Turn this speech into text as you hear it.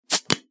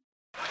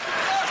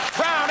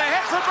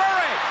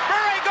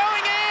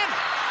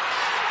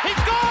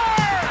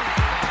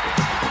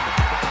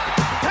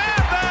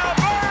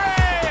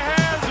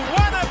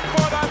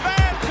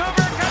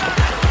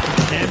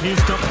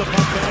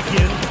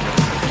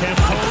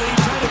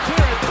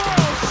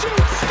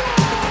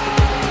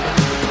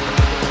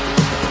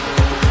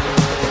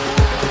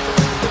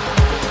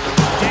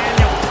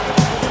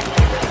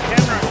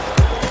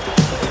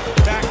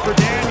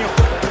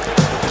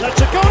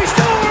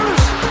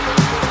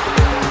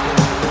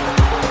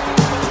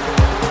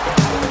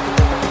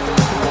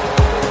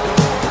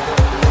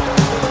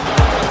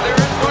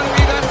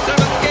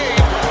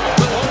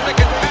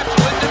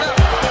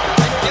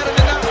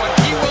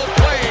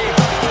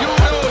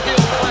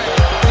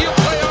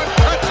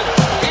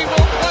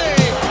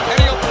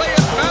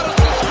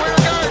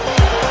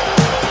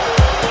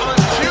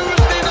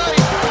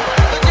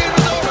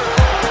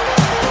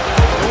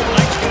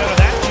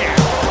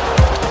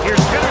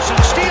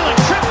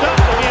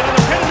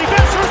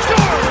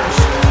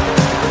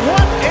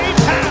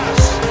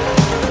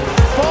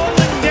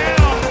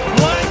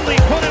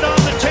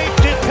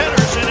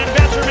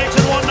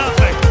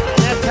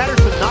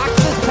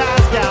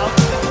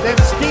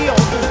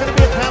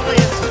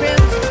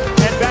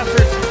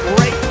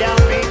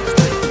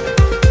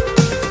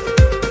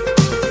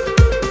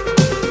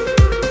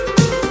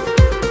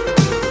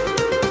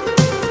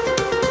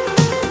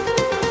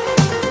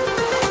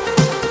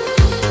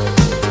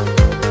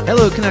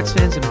Canucks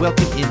fans, and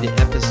welcome into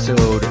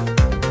episode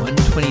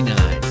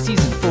 129,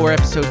 season 4,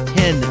 episode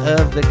 10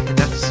 of the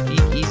Canucks Speak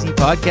Easy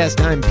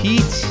podcast. I'm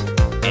Pete.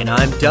 And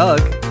I'm Doug.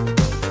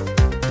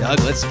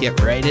 Doug, let's get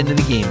right into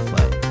the game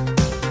flight.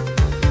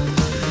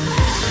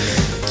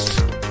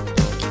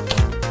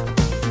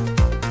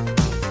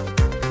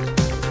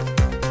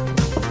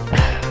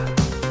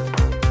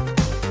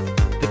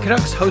 The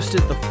Canucks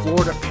hosted the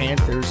Florida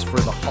Panthers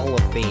for the Hall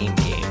of Fame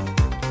game.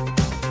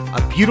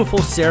 A beautiful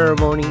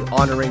ceremony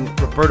honoring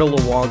Roberto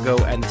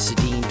Luongo and the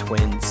Sedin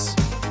twins.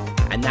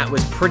 And that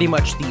was pretty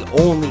much the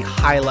only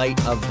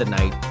highlight of the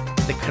night.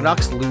 The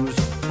Canucks lose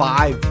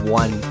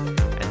 5-1,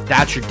 and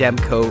Thatcher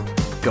Demko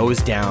goes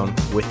down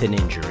with an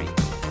injury.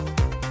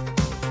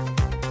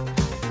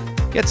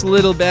 Gets a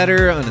little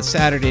better on a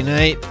Saturday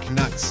night.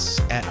 Canucks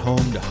at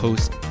home to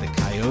host the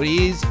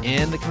Coyotes,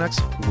 and the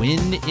Canucks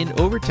win in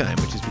overtime,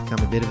 which has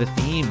become a bit of a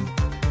theme.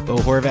 Bo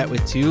Horvat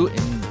with 2,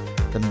 and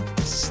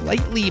the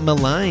slightly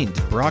maligned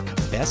Brock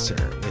Besser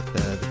with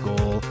the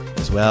goal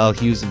as well.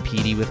 Hughes and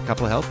Petey with a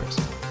couple of helpers.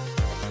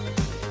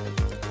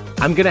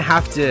 I'm going to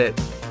have to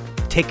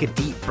take a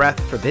deep breath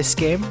for this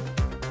game.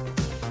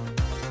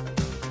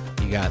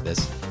 You got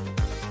this.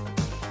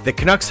 The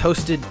Canucks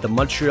hosted the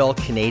Montreal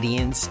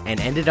Canadiens and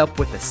ended up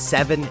with a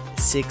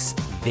 7-6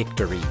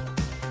 victory.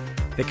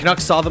 The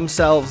Canucks saw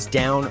themselves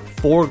down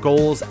 4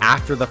 goals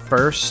after the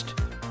first,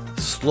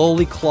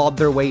 slowly clawed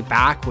their way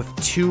back with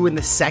 2 in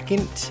the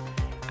second,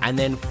 and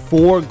then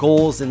 4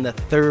 goals in the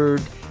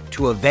third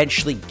to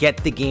eventually get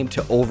the game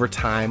to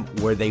overtime,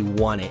 where they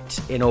won it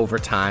in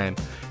overtime.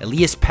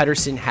 Elias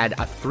Pettersson had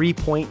a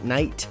 3-point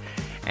night,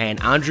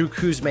 and Andrew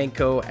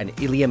Kuzmenko and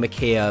Ilya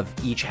Mikheyev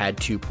each had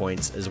 2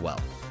 points as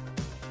well.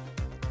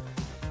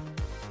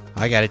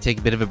 I got to take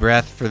a bit of a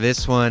breath for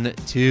this one,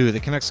 too. The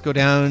Canucks go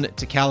down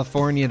to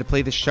California to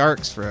play the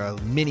Sharks for a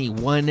mini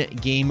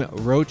 1-game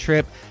road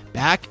trip.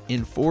 Back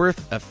and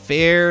forth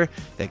affair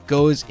that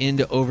goes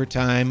into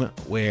overtime,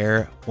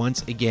 where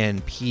once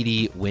again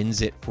Petey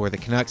wins it for the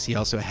Canucks. He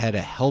also had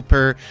a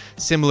helper.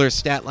 Similar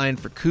stat line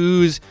for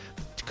Kuz.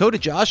 Dakota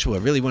Joshua,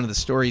 really one of the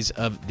stories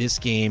of this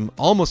game,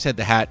 almost had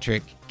the hat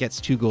trick,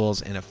 gets 2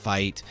 goals in a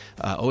fight.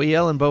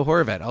 OEL and Bo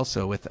Horvat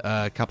also with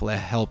a couple of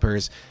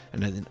helpers.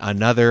 And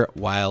another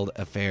wild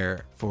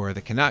affair for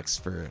the Canucks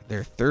for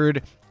their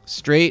 3rd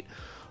straight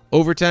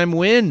overtime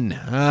win.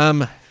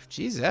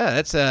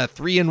 That's a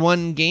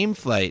 3-1 game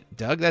flight.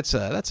 Doug, that's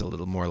a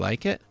little more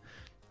like it.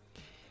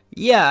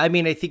 Yeah, I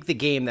mean, I think the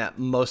game that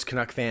most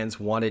Canuck fans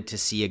wanted to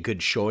see a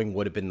good showing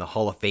would have been the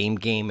Hall of Fame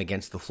game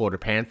against the Florida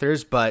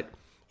Panthers. But,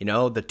 you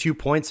know, the 2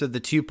 points are the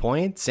 2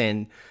 points,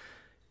 and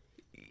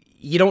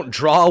you don't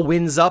draw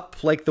wins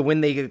up like the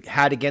win they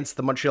had against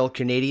the Montreal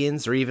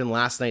Canadiens or even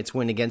last night's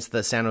win against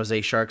the San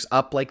Jose Sharks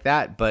up like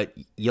that, but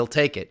you'll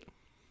take it.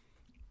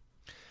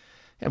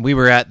 And we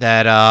were at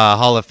that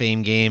Hall of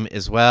Fame game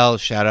as well.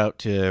 Shout out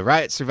to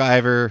Riot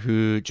Survivor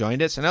who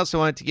joined us. And I also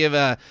wanted to give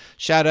a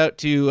shout out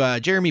to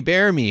Jeremy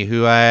Baramy,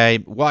 who I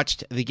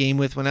watched the game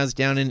with when I was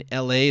down in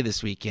LA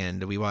this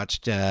weekend. We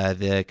watched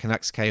the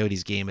Canucks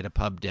Coyotes game at a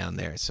pub down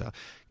there. So a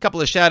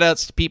couple of shout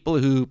outs to people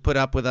who put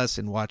up with us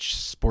and watch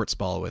sports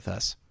ball with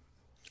us.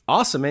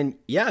 Awesome. And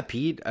yeah,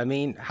 Pete, I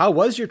mean, how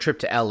was your trip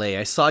to LA?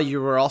 I saw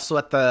you were also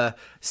at the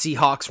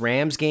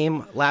Seahawks-Rams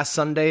game last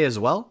Sunday as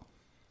well.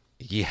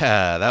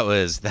 Yeah, that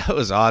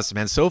was awesome,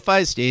 man.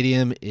 SoFi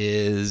Stadium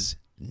is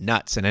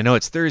nuts, and I know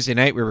it's Thursday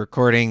night. We're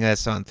recording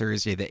this on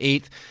Thursday the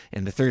 8th,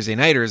 and the Thursday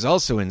Nighter is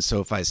also in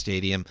SoFi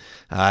Stadium,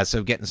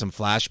 so getting some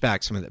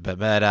flashbacks from it. But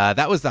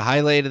that was the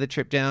highlight of the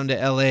trip down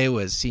to LA,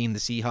 was seeing the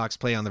Seahawks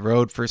play on the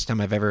road. First time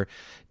I've ever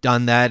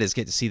done that is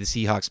get to see the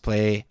Seahawks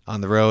play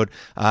on the road.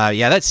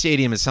 That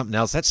stadium is something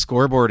else. That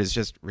scoreboard is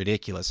just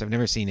ridiculous. I've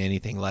never seen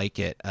anything like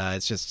it.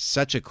 It's just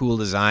such a cool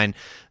design.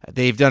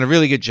 They've done a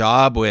really good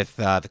job with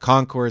the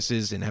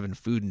concourses and having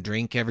food and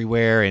drink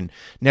everywhere and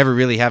never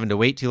really having to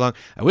wait too long.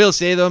 I will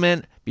say though,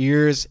 man,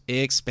 beer's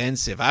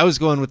expensive. I was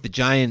going with the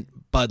giant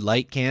Bud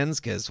Light cans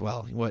because,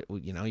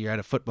 you're at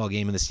a football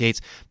game in the States,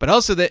 but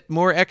also that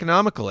more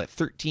economical at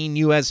 $13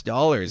 US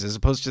as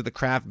opposed to the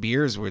craft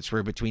beers, which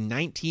were between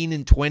 $19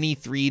 and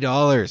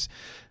 $23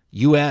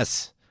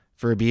 US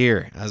for a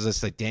beer. I was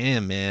just like,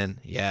 damn, man.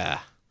 Yeah.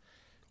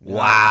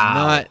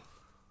 Wow.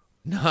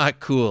 Not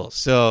cool.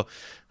 So,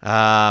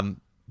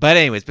 but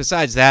anyways,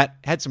 besides that,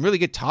 had some really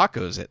good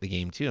tacos at the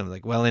game too. I'm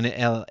like, when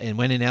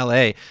in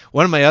LA,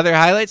 one of my other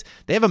highlights,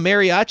 they have a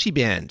mariachi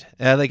band,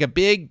 like a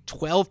big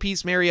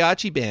 12-piece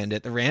mariachi band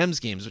at the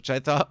Rams games, which I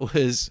thought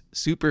was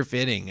super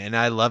fitting, and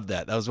I loved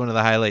that. That was one of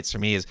the highlights for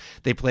me. Is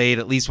they played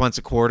at least once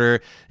a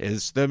quarter.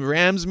 Is the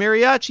Rams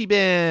mariachi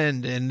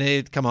band, and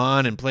they'd come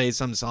on and play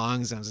some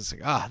songs. And I was just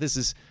like, this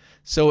is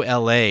so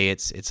LA,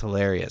 it's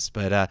hilarious.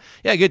 But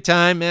good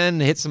time,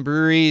 man. Hit some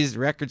breweries,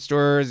 record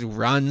stores,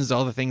 runs,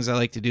 all the things I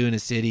like to do in a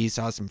city.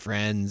 Saw some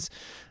friends.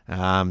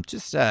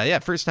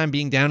 First time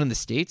being down in the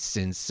States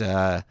since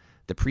the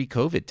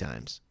pre-COVID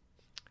times.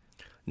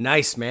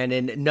 Nice, man.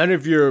 And none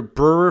of your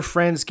brewer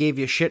friends gave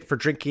you shit for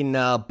drinking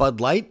Bud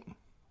Light?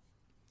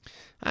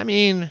 I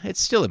mean,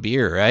 it's still a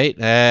beer, right?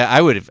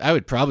 I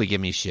would probably give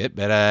me shit,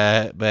 but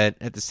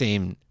at the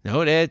same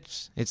note,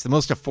 it's the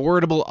most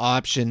affordable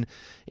option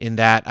in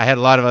that I had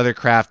a lot of other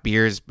craft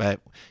beers, but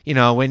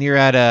when you're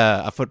at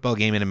a football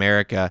game in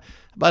America,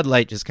 Bud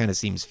Light just kind of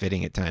seems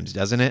fitting at times,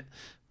 doesn't it?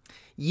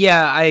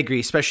 Yeah, I agree,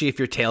 especially if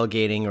you're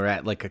tailgating or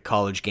at like a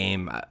college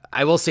game.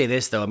 I will say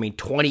this though, I mean,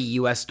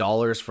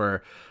 $20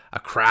 for a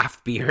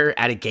craft beer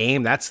at a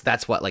game,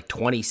 that's what, like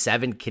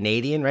 27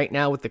 Canadian right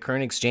now with the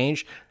current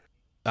exchange.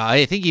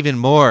 I think even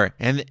more,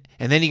 and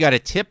then you got a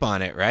tip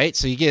on it, right?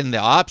 So you get in the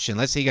option.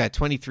 Let's say you got a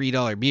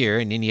 $23 beer,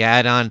 and then you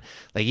add on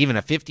like even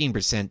a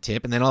 15%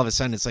 tip, and then all of a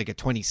sudden it's like a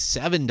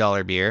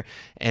 $27 beer,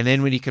 and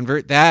then when you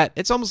convert that,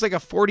 it's almost like a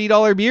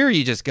 $40 beer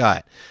you just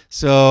got.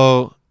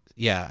 So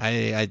yeah,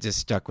 I just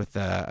stuck with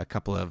a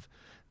couple of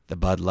the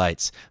Bud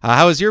Lights.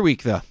 How was your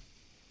week though?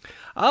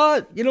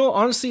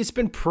 Honestly, it's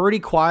been pretty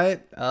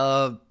quiet.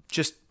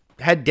 Just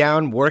head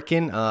down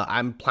working.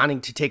 I'm planning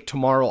to take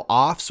tomorrow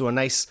off, so a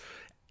nice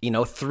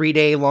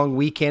 3-day long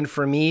weekend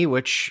for me,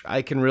 which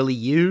I can really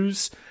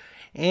use.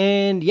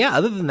 And yeah,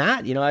 other than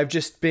that, I've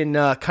just been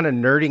kind of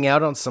nerding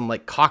out on some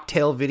like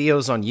cocktail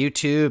videos on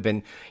YouTube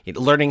and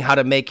learning how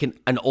to make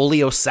an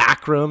oleo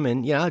sacrum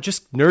and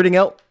just nerding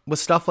out with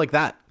stuff like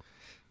that.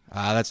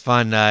 That's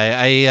fun.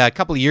 I a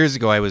couple of years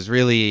ago, I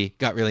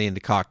got really into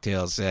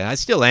cocktails. I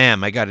still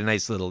am. I got a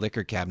nice little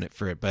liquor cabinet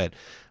for it, but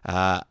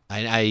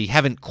I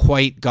haven't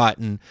quite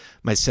gotten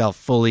myself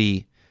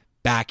fully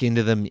back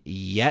into them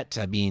yet.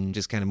 I mean,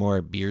 just kind of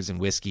more beers and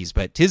whiskeys,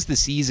 but 'tis the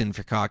season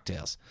for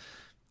cocktails.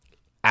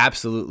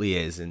 Absolutely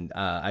is. And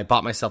I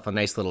bought myself a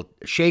nice little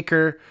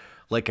shaker.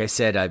 Like I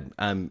said,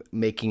 I'm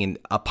making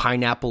a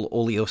pineapple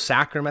oleo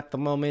sacrum at the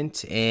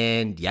moment.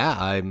 And yeah,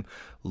 I'm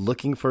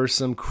looking for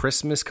some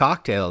Christmas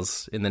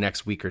cocktails in the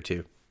next week or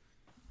two.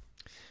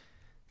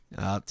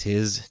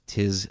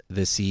 Tis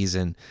the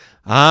season.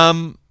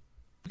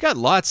 We've got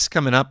lots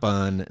coming up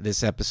on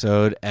this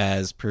episode.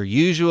 As per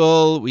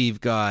usual, we've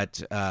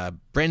got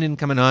Brendan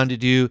coming on to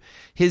do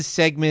his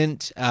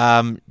segment.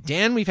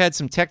 Dan, we've had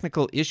some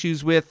technical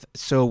issues with,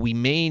 so we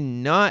may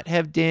not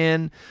have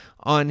Dan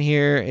on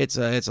here. It's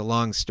a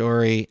long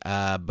story,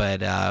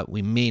 but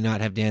we may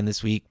not have Dan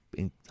this week.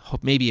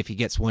 Hope maybe if he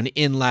gets one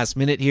in last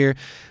minute here,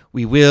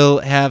 we will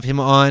have him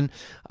on.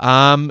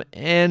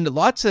 And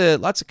lots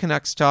of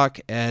Canucks talk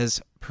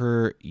as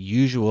per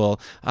usual.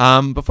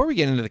 Before we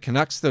get into the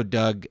Canucks, though,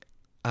 Doug,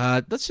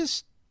 let's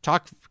just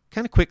talk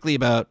kind of quickly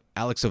about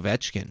Alex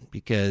Ovechkin,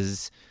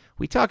 because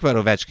we talk about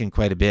Ovechkin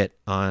quite a bit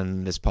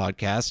on this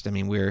podcast. I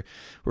mean, we're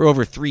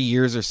over 3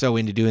 years or so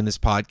into doing this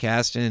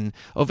podcast, and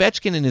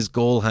Ovechkin and his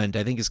goal hunt,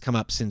 I think, has come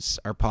up since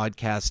our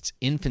podcast's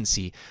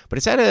infancy, but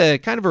it's at a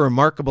kind of a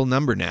remarkable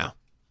number now.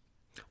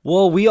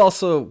 Well, we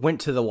also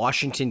went to the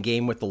Washington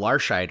game with the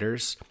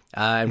Larshiders,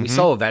 and we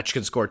saw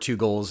Ovechkin score 2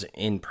 goals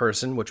in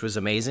person, which was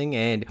amazing.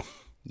 And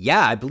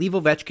yeah, I believe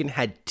Ovechkin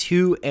had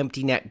 2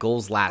 empty net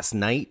goals last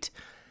night,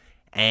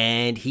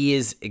 and he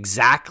is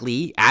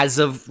exactly, as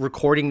of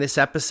recording this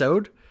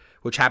episode,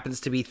 which happens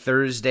to be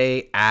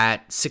Thursday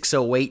at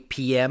 6:08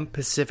 p.m.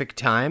 Pacific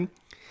time,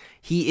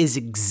 he is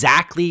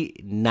exactly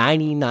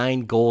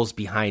 99 goals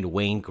behind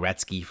Wayne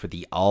Gretzky for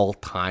the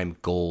all-time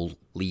goal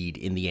lead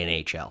in the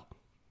NHL.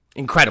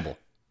 Incredible.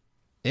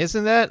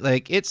 Isn't that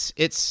like it's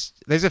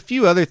there's a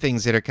few other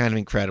things that are kind of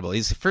incredible.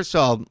 First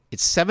of all,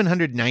 it's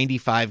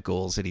 795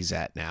 goals that he's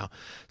at now.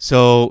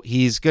 So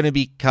he's going to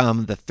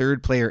become the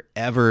 3rd player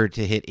ever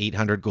to hit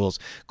 800 goals.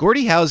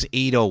 Gordie Howe's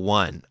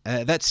 801.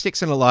 That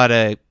sticks in a lot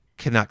of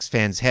Canucks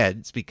fans'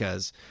 heads,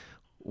 because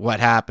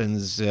what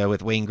happens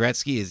with Wayne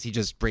Gretzky is he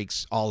just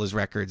breaks all his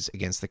records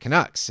against the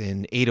Canucks.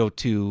 And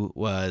 802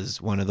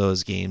 was one of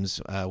those games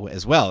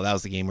as well. That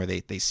was the game where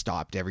they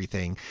stopped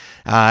everything.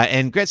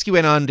 And Gretzky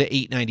went on to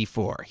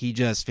 894. He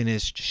just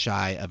finished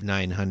shy of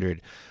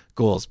 900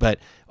 goals. But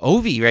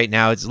Ovi right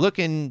now, it's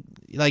looking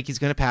like he's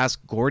going to pass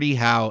Gordie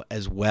Howe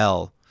as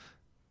well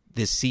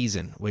this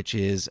season, which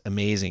is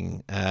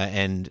amazing.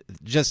 And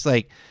just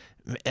like,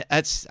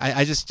 I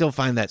just still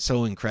find that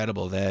so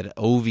incredible that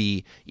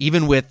Ovi,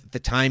 even with the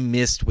time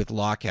missed with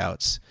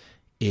lockouts,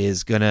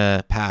 is going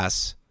to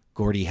pass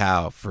Gordie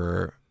Howe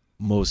for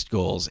most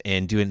goals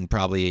and do it in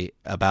probably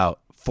about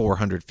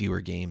 400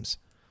 fewer games.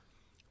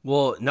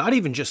 Well, not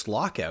even just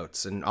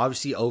lockouts. And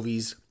obviously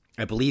Ovi's,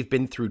 I believe,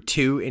 been through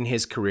 2 in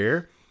his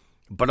career,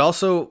 but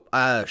also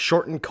a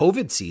shortened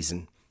COVID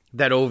season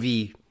that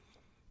Ovi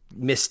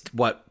missed,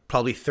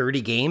 probably 30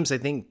 games, I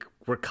think,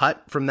 were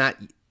cut from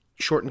that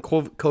shortened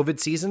COVID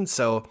season.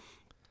 So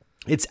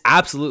it's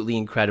absolutely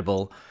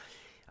incredible.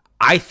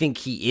 I think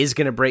he is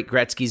going to break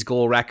Gretzky's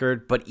goal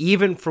record, but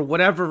even for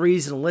whatever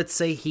reason, let's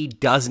say he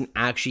doesn't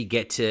actually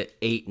get to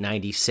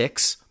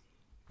 896,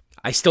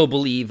 I still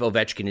believe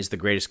Ovechkin is the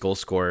greatest goal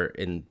scorer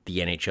in the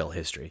NHL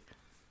history.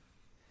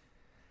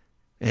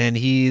 And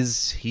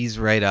he's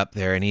right up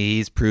there, and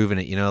he's proven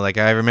it. Like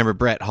I remember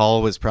Brett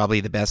Hull was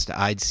probably the best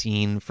I'd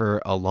seen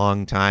for a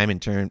long time in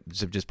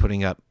terms of just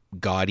putting up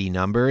gaudy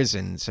numbers,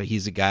 and so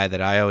he's a guy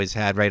that I always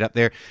had right up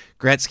there.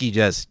 Gretzky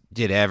just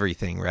did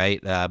everything,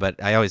 right?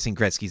 But I always think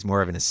Gretzky's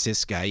more of an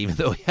assist guy, even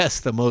though he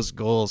has the most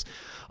goals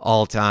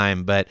all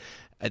time. But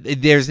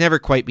there's never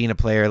quite been a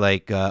player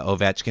like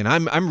Ovechkin.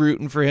 I'm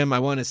rooting for him. I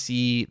want to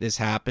see this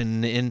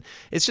happen, and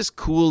it's just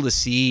cool to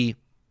see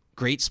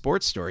great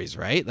sports stories,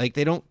 right? Like,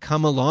 they don't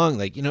come along.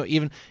 Like,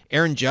 even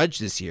Aaron Judge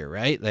this year,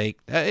 right? Like,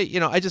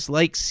 I just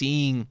like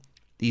seeing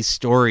these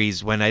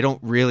stories when I don't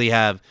really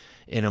have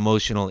an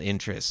emotional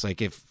interest.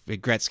 Like, if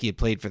Gretzky had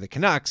played for the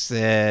Canucks,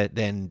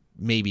 then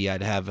maybe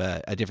I'd have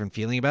a different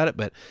feeling about it.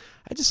 But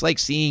I just like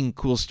seeing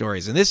cool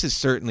stories, and this is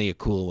certainly a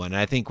cool one.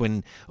 I think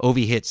when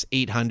Ovi hits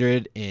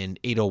 800 and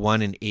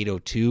 801 and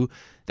 802,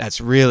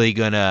 that's really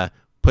gonna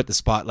put the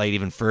spotlight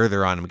even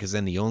further on him, because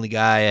then the only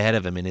guy ahead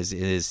of him in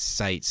his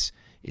sights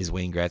is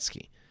Wayne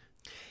Gretzky.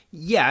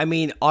 Yeah, I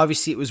mean,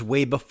 obviously it was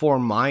way before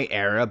my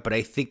era, but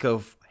I think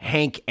of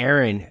Hank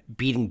Aaron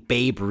beating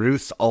Babe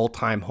Ruth's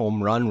all-time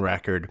home run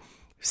record,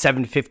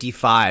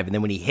 755, and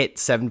then when he hit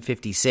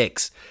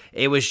 756,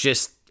 it was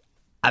just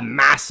a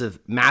massive,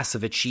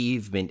 massive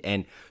achievement,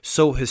 and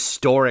so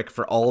historic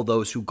for all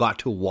those who got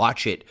to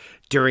watch it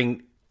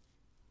during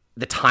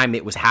the time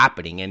it was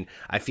happening. And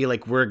I feel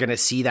like we're going to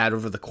see that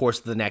over the course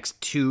of the next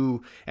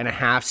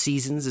 2.5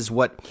 seasons is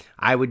what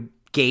I would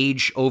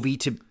gauge Ovi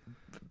to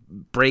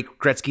break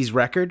Gretzky's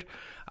record.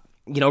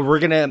 We're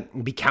going to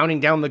be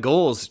counting down the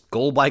goals,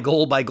 goal by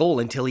goal by goal,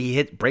 until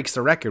he breaks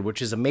the record,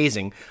 which is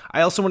amazing.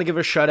 I also want to give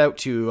a shout out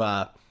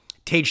to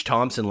Tage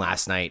Thompson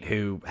last night,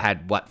 who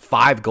had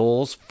 5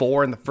 goals,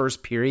 4 in the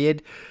first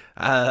period.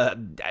 I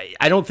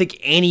don't think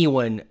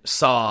anyone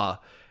saw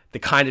the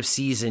kind of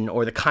season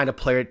or the kind of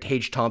player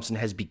Tage Thompson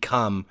has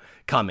become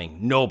coming.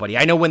 Nobody.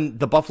 I know when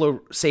the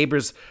Buffalo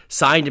Sabres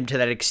signed him to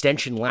that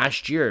extension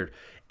last year,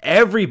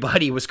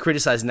 everybody was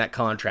criticizing that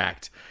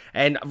contract.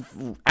 And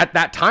at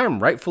that time,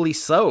 rightfully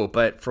so.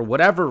 But for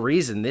whatever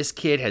reason, this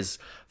kid has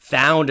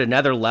found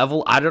another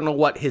level. I don't know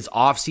what his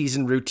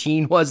offseason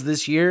routine was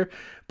this year,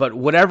 but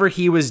whatever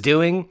he was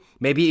doing,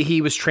 maybe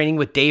he was training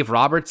with Dave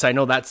Roberts. I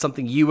know that's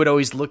something you would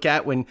always look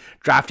at when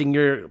drafting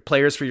your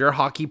players for your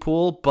hockey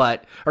pool.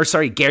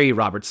 Gary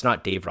Roberts,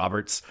 not Dave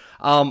Roberts.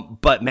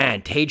 But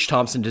man, Tage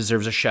Thompson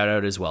deserves a shout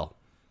out as well.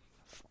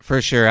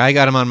 For sure. I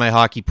got him on my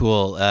hockey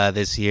pool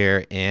this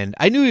year, and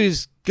I knew he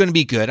was going to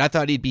be good. I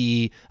thought he'd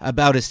be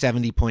about a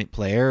 70-point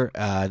player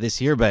this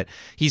year, but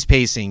he's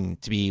pacing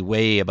to be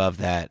way above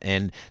that.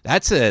 And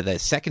that's the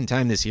second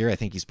time this year I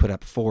think he's put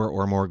up 4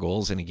 or more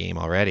goals in a game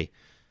already.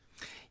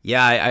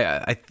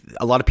 Yeah, I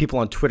a lot of people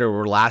on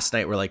Twitter last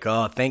night were like,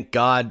 "Oh, thank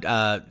God,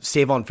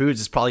 Save On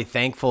Foods is probably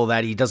thankful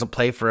that he doesn't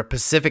play for a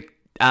Pacific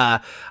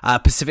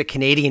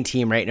Canadian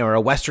team right now, or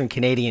a Western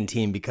Canadian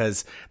team,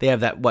 because they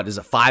have that,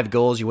 5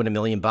 goals, you win $1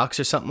 million or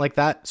something like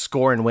that,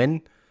 score and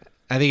win."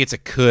 I think it's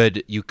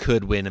you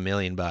could win $1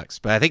 million, but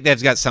I think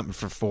they've got something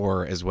for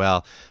 4 as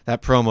well.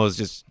 That promo's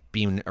just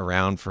been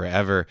around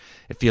forever.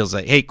 It feels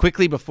like. Hey,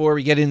 quickly before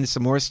we get into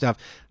some more stuff,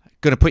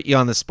 going to put you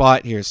on the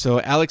spot here.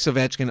 So Alex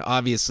Ovechkin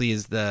obviously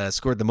is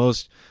scored the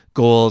most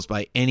goals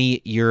by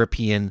any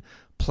European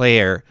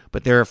player,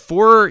 but there are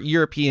 4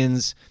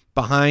 Europeans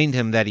behind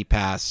him that he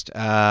passed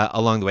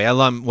along the way.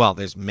 Well,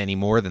 there's many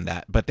more than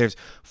that, but there's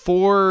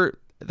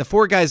the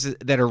 4 guys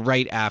that are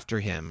right after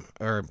him,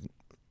 or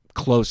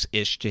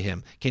close-ish to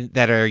him,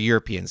 that are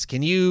Europeans.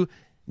 Can you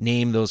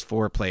name those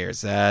 4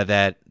 players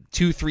that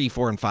 2, 3,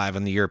 4, and 5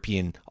 on the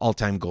European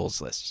all-time goals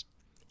list?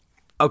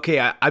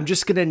 Okay, I'm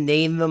just going to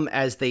name them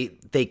as they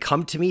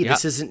come to me. Yep.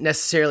 This isn't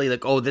necessarily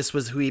like, oh, this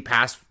was who he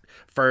passed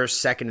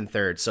first, second, and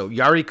third. So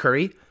Jari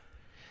Kurri.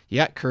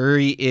 Yeah,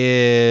 Curry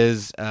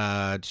is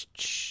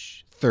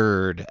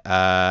third.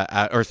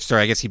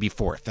 I guess he'd be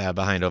fourth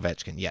behind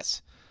Ovechkin.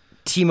 Yes.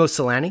 Timo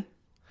Solani.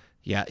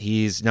 Yeah,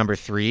 he's number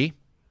 3.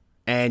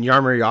 And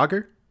Jaromir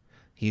Jagr.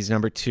 He's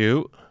number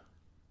 2.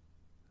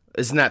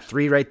 Isn't that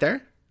 3 right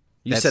there?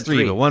 You That's said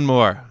 3, but one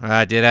more.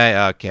 Did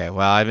I? Okay.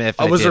 Well,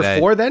 was there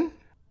 4 then?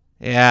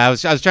 Yeah, I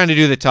was trying to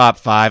do the top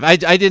 5. I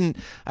didn't.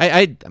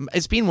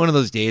 It's been one of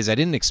those days. I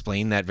didn't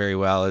explain that very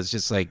well. It's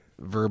just like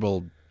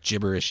verbal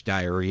gibberish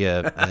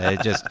diarrhea.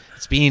 I've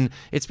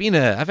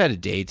had a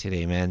day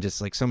today, man.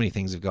 Just like so many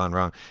things have gone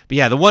wrong. But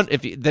yeah,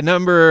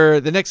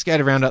 the next guy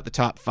to round out the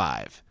top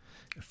 5.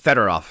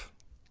 Fedorov.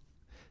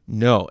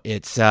 No,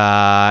 it's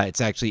Matt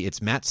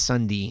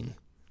Sundin.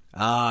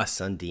 Ah,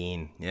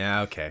 Sundin.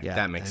 Yeah, okay. Yeah,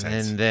 that makes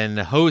sense. And then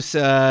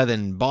Hossa,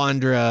 then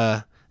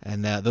Bondra,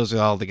 and those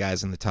are all the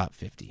guys in the top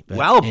 50. But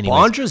wow,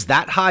 Bondra's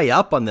that high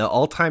up on the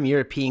all-time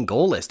European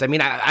goal list. I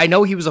mean, I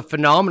know he was a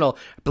phenomenal.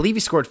 I believe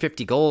he scored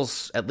 50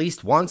 goals at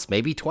least once,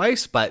 maybe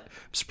twice, but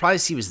I'm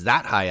surprised he was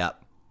that high up.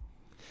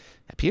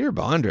 Peter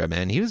Bondra,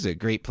 man, he was a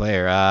great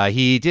player.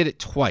 He did it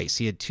twice.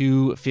 He had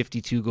 2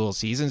 52-goal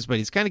seasons, but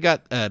he's kind of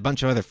got a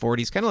bunch of other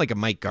 40s, kind of like a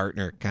Mike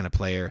Gartner kind of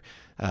player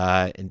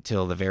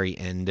until the very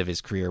end of his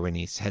career when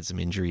he's had some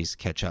injuries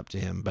catch up to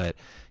him. But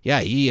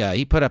yeah,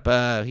 he put up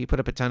a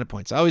ton of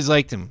points. I always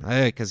liked him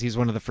because he's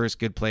one of the first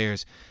good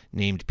players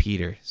named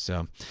Peter.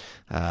 So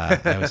I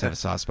always have a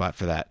soft spot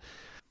for that.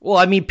 Well,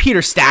 I mean,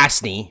 Peter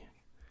Stastny.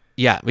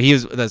 Yeah, but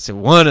that's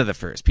one of the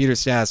first. Peter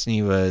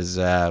Stastny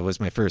was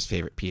my first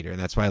favorite Peter, and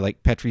that's why I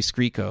like Petri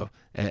Skriko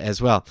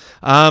as well.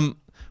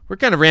 We're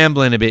kind of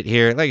rambling a bit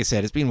here. Like I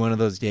said, it's been one of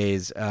those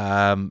days.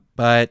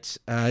 But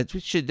we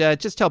should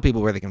just tell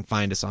people where they can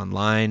find us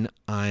online.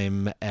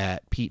 I'm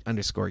at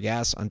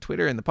Pete_Gas on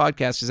Twitter, and the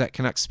podcast is at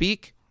Canucks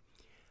Speak.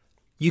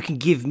 You can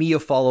give me a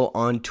follow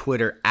on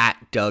Twitter at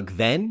Doug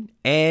Venn,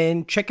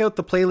 and check out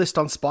the playlist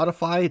on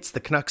Spotify. It's the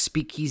Canucks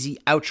Speakeasy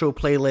outro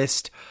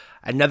playlist.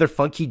 Another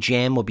funky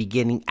jam will be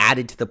getting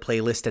added to the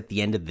playlist at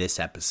the end of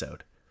this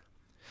episode.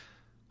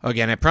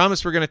 Again, I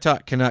promise we're going to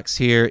talk Canucks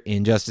here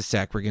in just a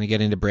sec. We're going to get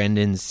into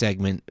Brendan's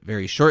segment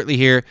very shortly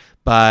here.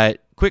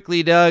 But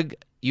quickly, Doug,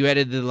 you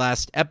edited the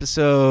last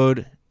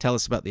episode. Tell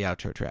us about the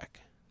outro track.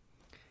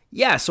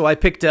 Yeah, so I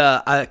picked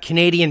a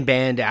Canadian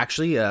band,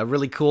 actually,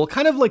 really cool,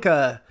 kind of like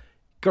a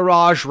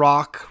garage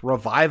rock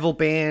revival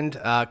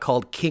band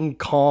called King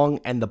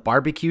Kong and the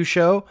Barbecue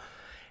Show.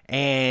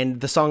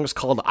 And the song is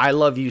called I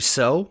Love You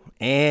So.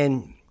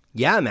 And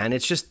yeah, man,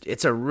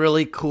 it's a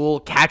really cool,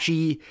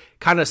 catchy,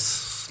 kind of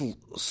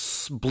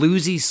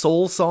bluesy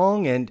soul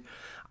song. And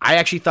I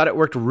actually thought it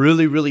worked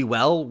really, really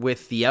well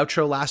with the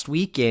outro last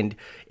week. And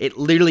it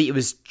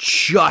was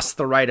just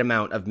the right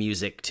amount of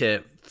music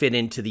to fit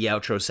into the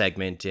outro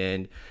segment.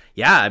 And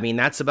yeah, I mean,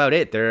 that's about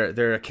it.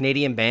 They're a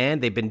Canadian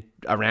band. They've been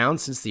around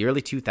since the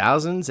early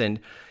 2000s.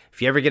 And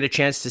if you ever get a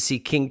chance to see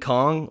King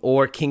Kong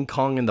or King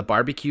Kong and the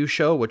Barbecue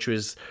Show, which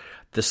was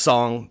the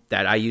song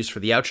that I used for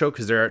the outro,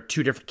 because there are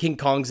two different, King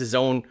Kong's his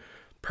own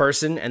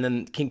person, and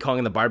then King Kong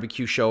and the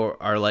Barbecue Show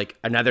are like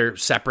another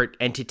separate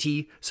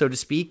entity, so to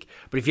speak.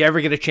 But if you ever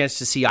get a chance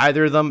to see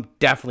either of them,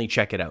 definitely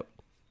check it out.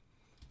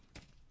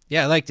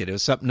 Yeah, I liked it. It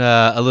was something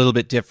a little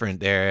bit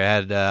different there.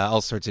 It had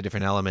all sorts of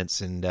different elements,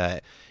 and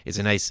it's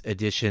a nice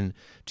addition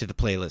to the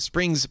playlist.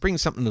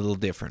 Brings something a little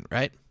different,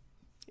 right?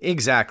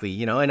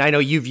 Exactly, and I know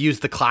you've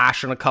used The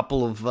Clash on a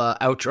couple of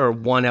outro, or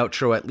one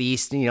outro at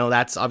least.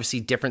 That's obviously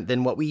different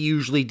than what we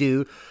usually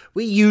do.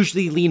 We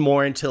usually lean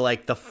more into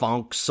like the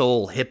funk,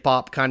 soul, hip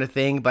hop kind of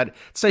thing, but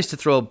it's nice to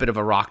throw a bit of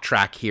a rock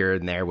track here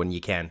and there when you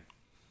can.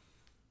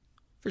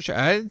 For sure.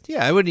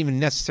 I wouldn't even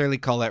necessarily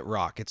call that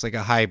rock. It's like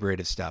a hybrid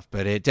of stuff,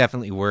 but it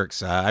definitely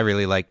works. I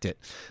really liked it.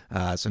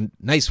 So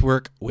nice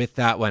work with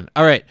that one.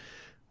 All right,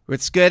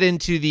 let's get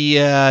into the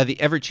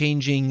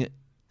ever-changing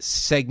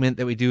segment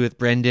that we do with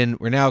Brendan.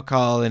 We're now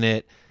calling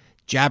it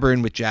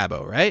Jabbering with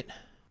Jabbo, right?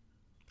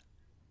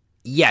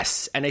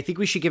 Yes, and I think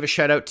we should give a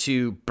shout out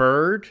to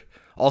Bird,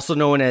 also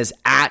known as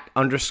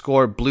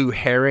 @_Blue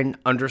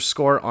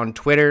Heron_ on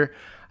Twitter.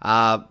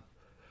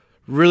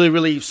 Really,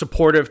 really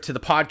supportive to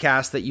the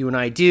podcast that you and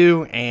I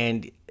do,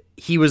 and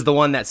he was the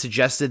one that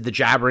suggested the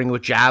Jabbering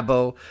with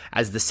Jabbo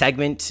as the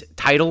segment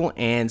title,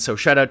 and so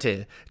shout out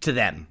to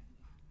them.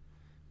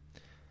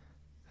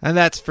 And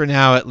that's for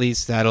now, at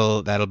least.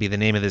 That'll be the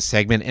name of this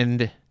segment.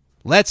 And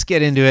let's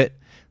get into it.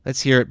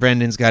 Let's hear what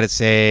Brendan's got to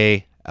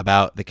say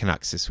about the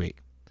Canucks this week.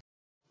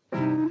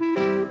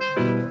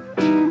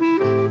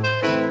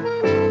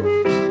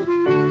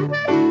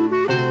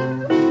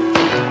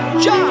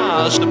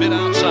 Just a bit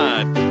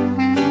outside.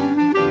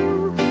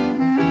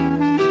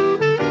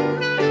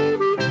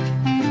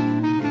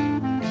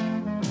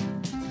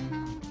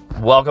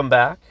 Welcome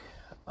back.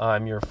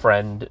 I'm your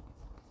friend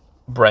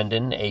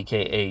Brendan,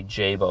 aka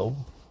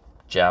Jabbo,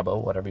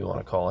 whatever you want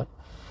to call it.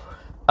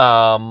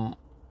 An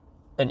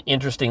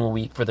interesting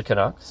week for the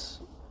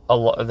Canucks.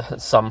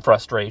 Some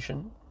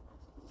frustration,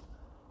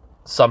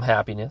 some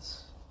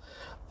happiness,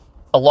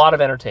 a lot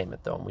of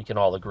entertainment, though, and we can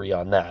all agree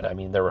on that. I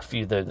mean, there were a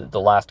few.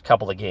 The last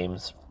couple of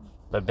games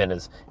have been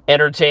as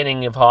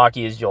entertaining of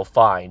hockey as you'll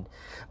find.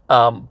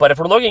 But if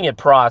we're looking at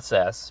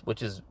process,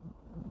 which has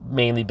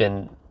mainly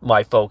been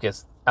my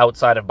focus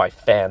outside of my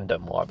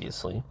fandom,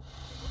 obviously,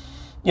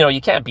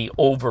 you can't be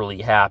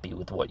overly happy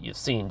with what you've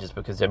seen just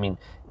because, I mean,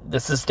 the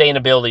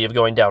sustainability of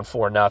going down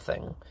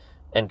 4-0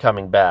 and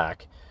coming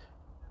back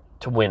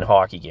to win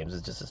hockey games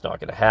it's not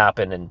going to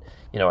happen. And,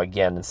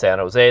 again, in San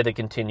Jose, the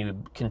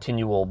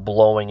continual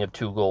blowing of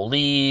 2-goal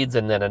leads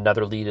and then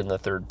another lead in the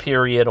third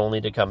period only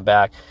to come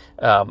back.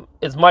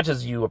 As much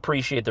as you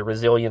appreciate the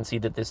resiliency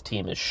that this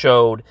team has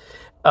showed,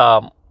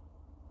 that,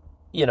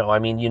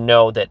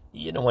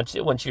 once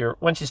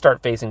you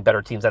start facing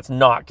better teams, that's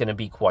not going to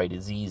be quite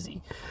as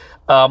easy.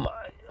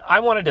 I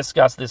want to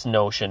discuss this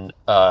notion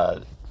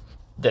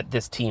that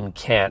this team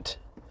can't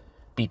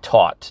be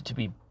taught to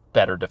be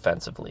better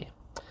defensively.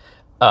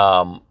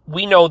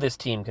 We know this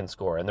team can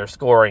score, and they're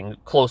scoring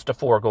close to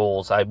 4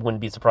 goals. I wouldn't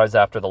be surprised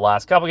after the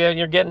last couple of games.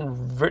 You're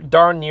getting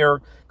darn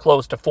near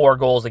close to 4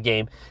 goals a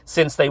game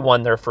since they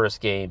won their first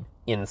game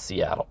in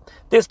Seattle.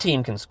 This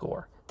team can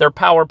score. Their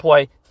power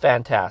play,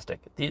 fantastic.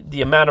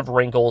 The amount of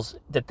wrinkles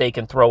that they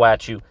can throw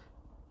at you,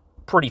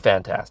 pretty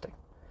fantastic.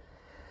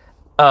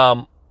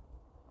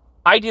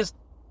 I just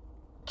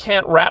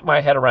can't wrap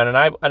my head around,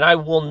 and I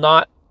will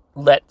not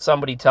let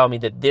somebody tell me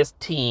that this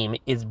team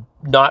is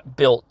not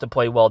built to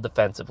play well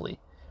defensively.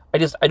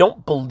 I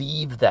don't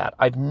believe that.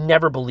 I've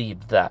never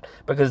believed that,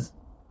 because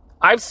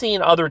I've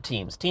seen other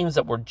teams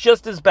that were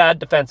just as bad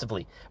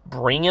defensively,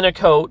 bring in a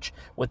coach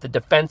with the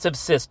defensive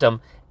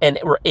system and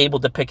were able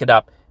to pick it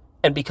up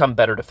and become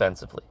better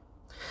defensively.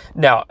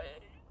 Now,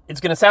 it's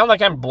going to sound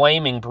like I'm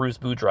blaming Bruce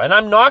Boudreau, and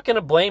I'm not going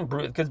to blame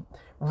Bruce, because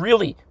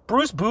really,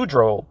 Bruce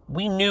Boudreau,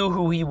 we knew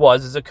who he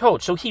was as a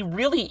coach, so he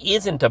really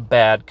isn't a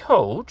bad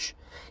coach.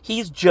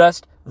 He's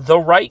just the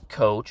right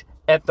coach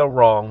at the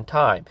wrong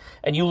time.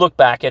 And you look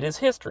back at his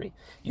history.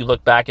 You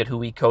look back at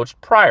who he coached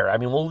prior. I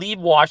mean, we'll leave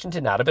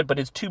Washington out of it, but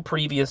his 2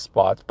 previous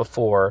spots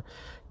before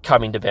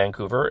coming to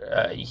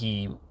Vancouver,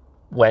 he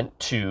went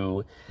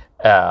to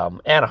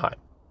Anaheim.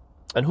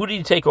 And who did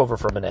he take over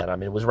from in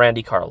Anaheim? It was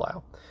Randy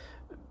Carlyle.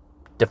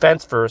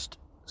 Defense first,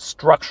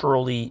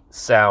 structurally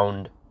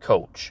sound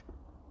coach.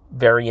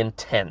 Very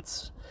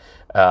intense.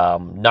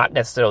 Not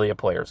necessarily a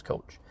player's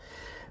coach.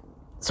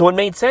 So it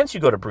made sense you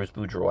go to Bruce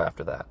Boudreau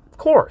after that. Of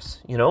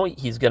course,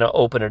 he's going to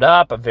open it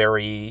up, a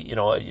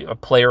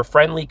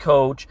player-friendly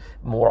coach,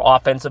 more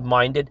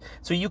offensive-minded.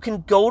 So you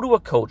can go to a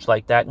coach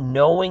like that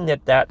knowing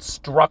that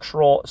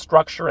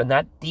structure and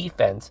that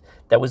defense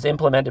that was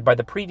implemented by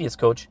the previous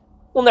coach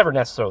will never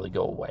necessarily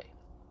go away.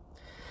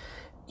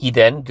 He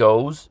then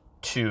goes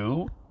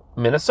to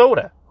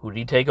Minnesota. Who did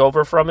he take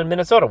over from in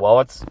Minnesota?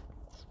 Well, it's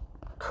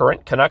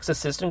current Canucks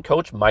assistant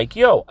coach Mike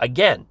Yeo.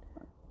 Again,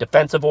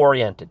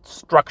 defensive-oriented,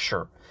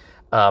 structure.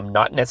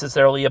 Not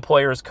necessarily a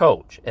player's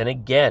coach. And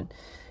again,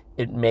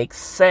 it makes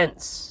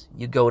sense.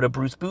 You go to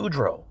Bruce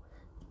Boudreau,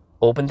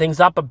 open things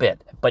up a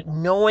bit, but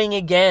knowing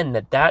again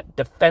that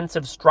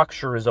defensive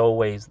structure is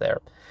always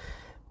there.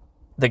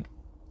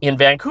 In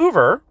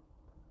Vancouver,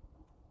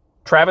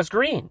 Travis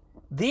Green,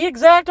 the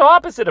exact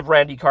opposite of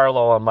Randy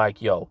Carlyle and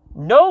Mike Yeo.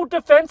 No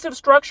defensive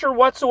structure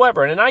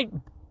whatsoever. And I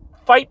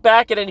fight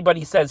back at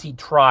anybody who says he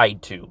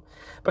tried to.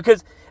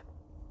 Because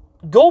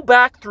go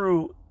back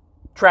through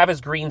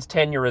Travis Green's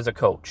tenure as a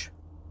coach.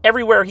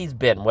 Everywhere he's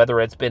been, whether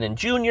it's been in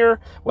junior,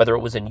 whether it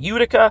was in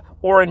Utica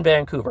or in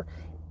Vancouver.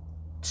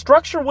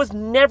 Structure was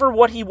never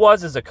what he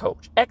was as a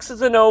coach.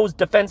 X's and O's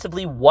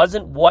defensively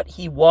wasn't what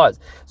he was.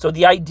 So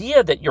the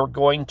idea that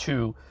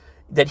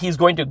he's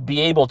going to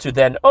be able to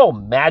then,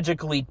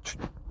 magically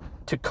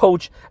to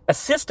coach a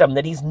system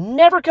that he's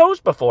never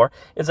coached before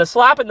is a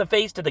slap in the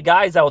face to the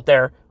guys out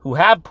there who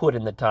have put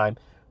in the time,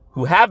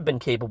 who have been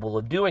capable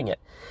of doing it.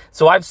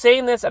 So I've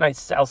saying this, and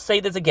I'll say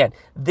this again.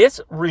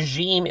 This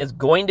regime is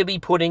going to be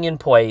putting in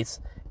place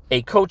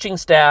a coaching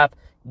staff,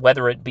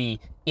 whether it be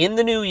in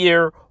the new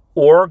year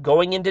or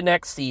going into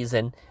next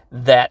season,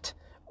 that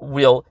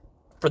will,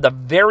 for the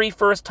very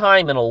first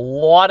time in a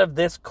lot of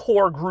this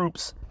core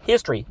group's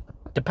history,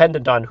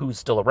 dependent on who's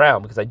still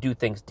around, because I do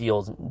think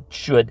deals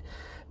should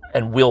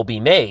and will be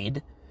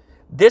made,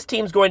 this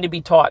team's going to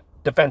be taught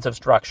defensive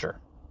structure.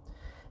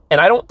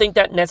 And I don't think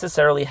that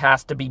necessarily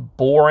has to be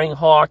boring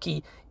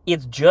hockey.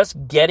 It's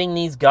just getting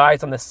these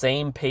guys on the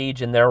same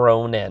page in their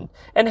own end.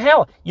 And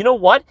hell, you know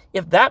what?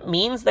 If that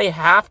means they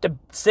have to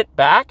sit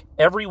back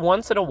every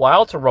once in a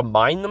while to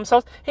remind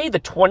themselves, hey, the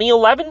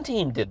 2011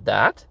 team did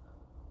that.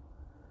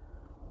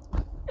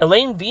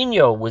 Alain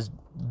Vigneault was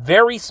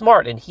very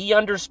smart, and he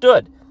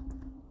understood.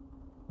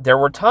 There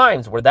were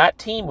times where that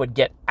team would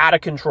get out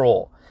of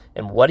control.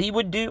 And what he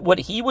would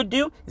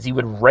do is he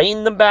would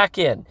rein them back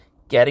in,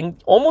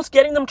 almost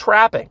getting them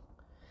trapping,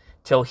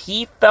 till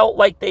he felt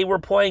like they were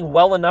playing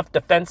well enough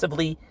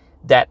defensively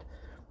that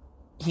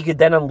he could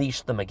then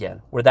unleash them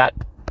again, where that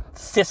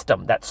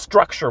system, that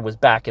structure was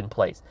back in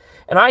place.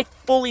 And I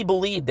fully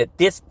believe that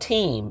this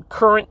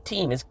current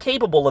team, is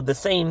capable of the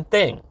same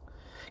thing.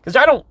 Because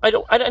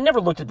I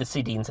never looked at the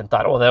Sedins and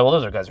thought,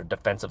 those guys are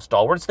defensive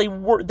stalwarts. They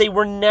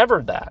were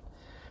never that.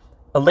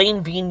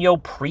 Alain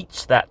Vigneault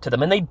preached that to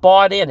them, and they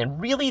bought in.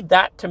 And really,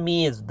 that to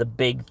me is the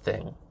big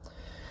thing,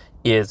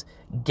 is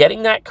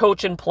getting that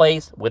coach in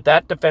place with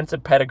that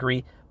defensive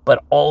pedigree,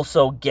 but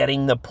also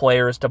getting the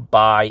players to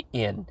buy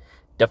in.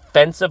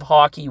 Defensive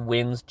hockey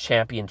wins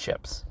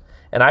championships.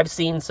 And I've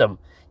seen some,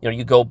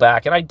 you go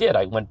back, and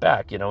I went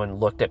back, and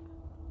looked at,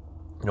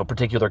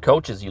 particular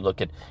coaches. You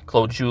look at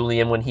Claude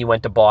Julien when he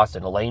went to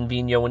Boston, Alain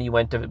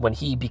Vigneault when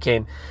he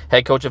became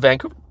head coach of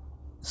Vancouver,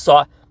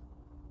 saw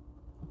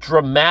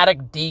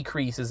dramatic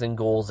decreases in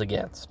goals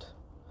against.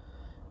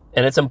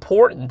 And it's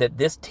important that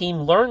this team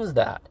learns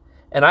that.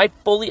 And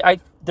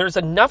there's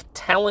enough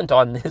talent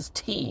on this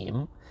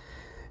team.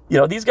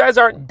 These guys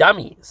aren't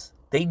dummies.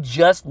 They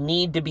just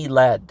need to be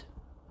led.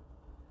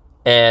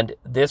 And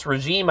this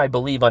regime, I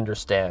believe,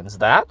 understands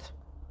that.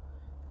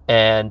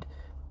 And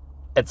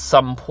at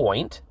some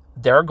point,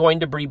 they're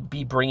going to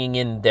be bringing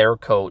in their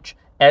coach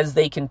as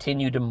they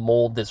continue to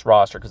mold this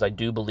roster, because I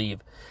do believe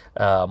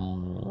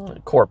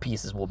core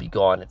pieces will be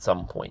gone at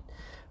some point.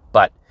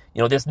 But,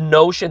 this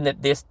notion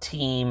that this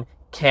team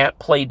can't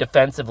play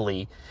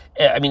defensively,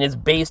 is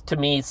based to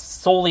me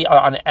solely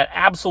on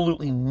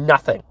absolutely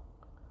nothing.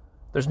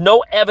 There's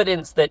no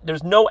evidence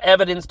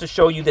to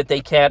show you that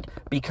they can't,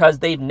 because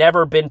they've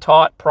never been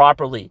taught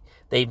properly.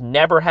 They've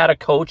never had a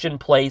coach in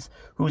place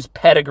whose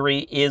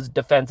pedigree is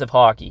defensive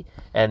hockey.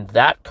 And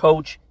that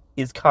coach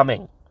is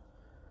coming.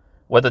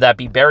 whether that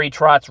be Barry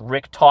Trotz,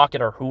 Rick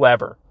Tocchet, or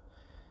whoever.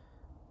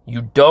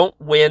 You don't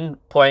win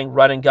playing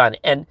run and gun.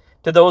 And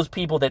to those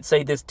people that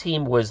say this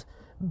team was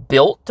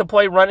built to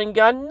play run and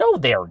gun, no,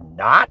 they're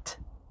not.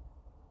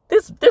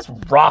 This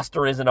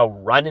roster isn't a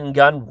run and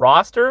gun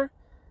roster.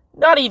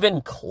 Not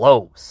even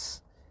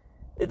close.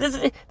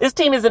 This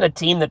team isn't a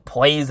team that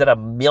plays at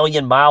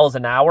 1,000,000 miles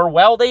an hour.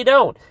 Well, they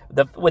don't.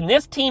 When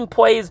this team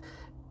plays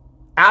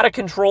out of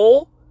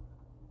control,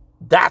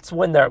 that's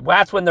when they're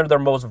their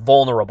most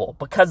vulnerable,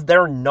 because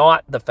they're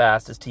not the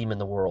fastest team in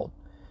the world.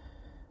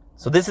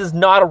 So this is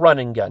not a run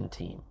and gun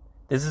team.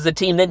 This is a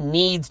team that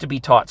needs to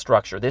be taught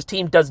structure. This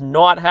team does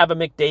not have a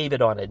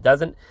McDavid on it.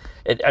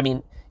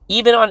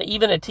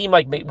 Even a team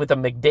like with a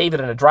McDavid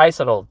and a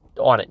Draisaitl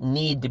on it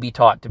need to be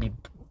taught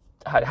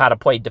how to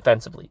play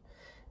defensively.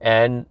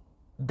 And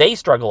they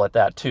struggle at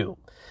that too.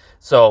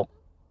 So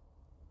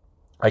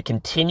I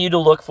continue to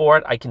look for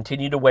it. I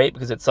continue to wait,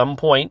 because at some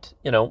point,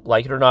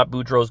 like it or not,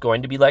 Boudreau's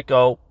going to be let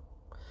go.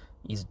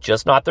 He's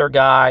just not their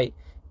guy.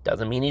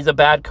 Doesn't mean he's a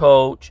bad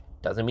coach.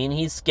 Doesn't mean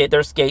they're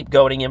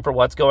scapegoating him for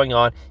what's going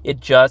on. It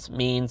just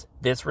means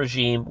this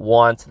regime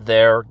wants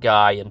their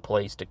guy in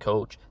place to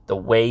coach the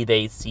way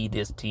they see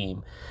this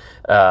team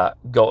the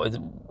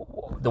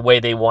way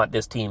they want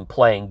this team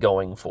playing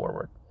going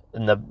forward,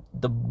 and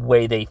the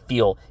way they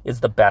feel is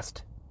the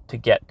best to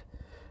get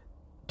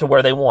to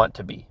where they want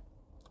to be,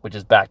 which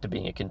is back to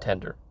being a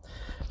contender.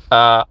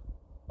 All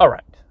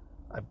right.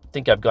 I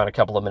think I've gone a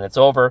couple of minutes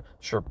over. I'm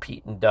sure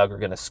Pete and Doug are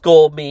going to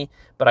scold me,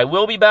 but I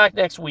will be back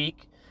next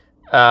week.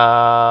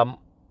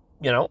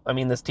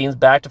 This team's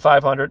back to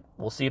 500.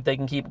 We'll see if they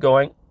can keep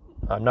going.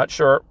 I'm not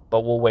sure,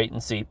 but we'll wait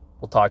and see.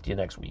 We'll talk to you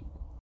next week.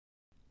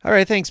 All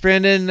right, thanks,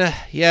 Brendan.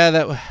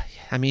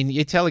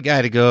 You tell a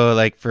guy to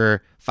go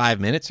for 5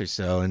 minutes or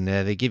so, and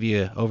they give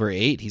you over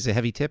 8. He's a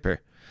heavy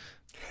tipper.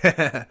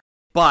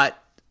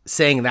 But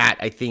saying that,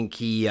 I think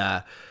he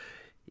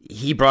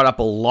brought up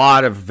a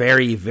lot of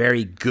very,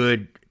 very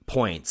good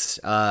points,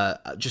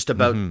 just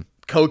about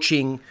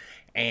coaching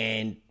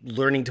and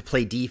learning to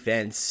play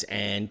defense,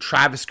 and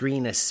Travis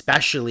Green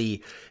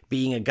especially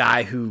being a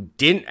guy who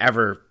didn't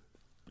ever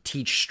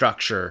teach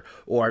structure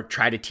or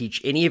try to teach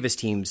any of his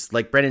teams.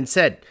 Like Brendan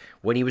said,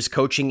 when he was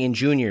coaching in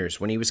juniors,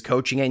 when he was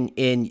coaching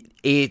in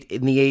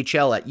the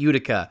AHL at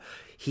Utica,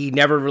 he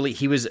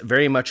was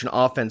very much an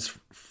offense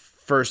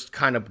first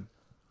kind of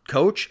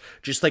coach,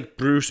 just like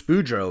Bruce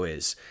Boudreau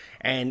is.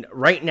 And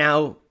right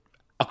now,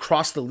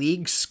 across the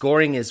league,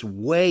 scoring is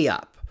way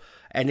up.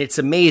 And it's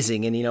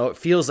amazing, and it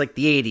feels like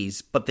the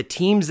 80s. But the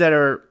teams that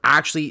are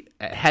actually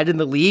ahead in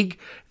the league,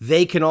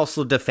 they can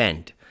also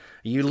defend.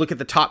 You look at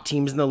the top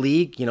teams in the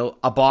league,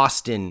 a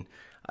Boston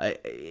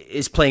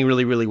is playing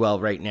really, really well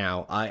right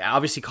now.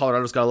 Obviously,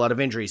 Colorado's got a lot of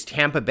injuries.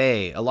 Tampa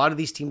Bay, a lot of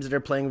these teams that are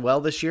playing well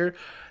this year,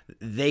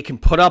 they can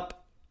put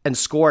up and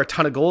score a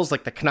ton of goals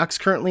like the Canucks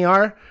currently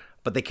are,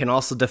 but they can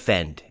also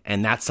defend,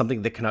 and that's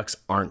something the Canucks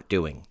aren't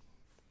doing.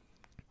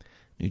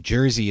 New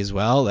Jersey as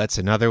well. That's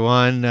another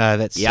one.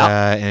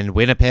 And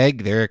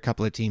Winnipeg. There are a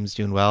couple of teams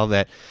doing well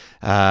that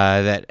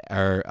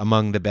are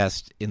among the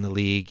best in the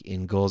league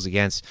in goals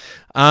against.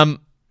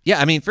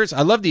 First,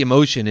 I love the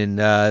emotion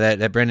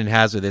that Brendan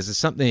has with this. It's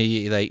something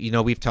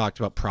we've talked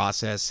about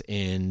process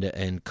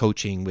and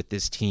coaching with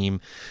this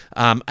team.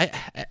 I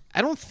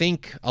don't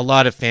think a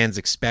lot of fans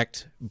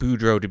expect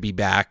Boudreau to be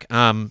back.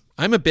 I'm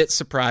a bit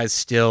surprised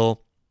still,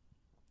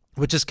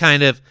 which is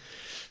kind of,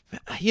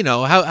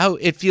 how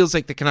it feels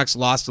like the Canucks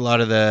lost a lot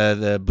of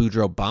the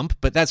Boudreau bump,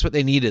 but that's what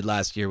they needed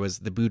last year, was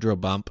the Boudreau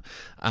bump.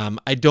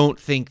 I don't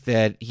think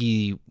that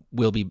he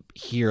will be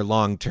here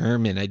long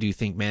term, and I do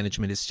think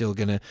management is still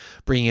going to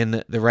bring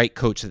in the right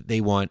coach that they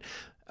want.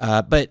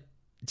 But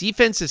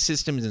defensive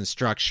systems and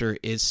structure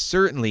is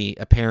certainly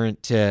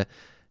apparent to.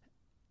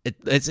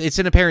 It's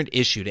an apparent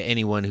issue to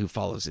anyone who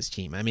follows this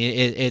team. I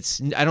mean,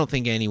 I don't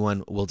think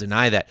anyone will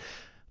deny that.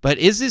 But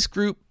is this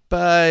group?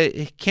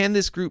 Can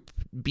this group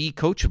be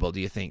coachable, do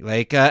you think?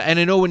 And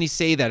I know when you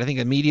say that, I think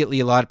immediately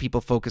a lot of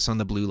people focus on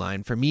the blue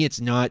line. For me,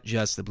 it's not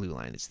just the blue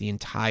line. It's the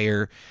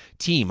entire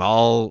team,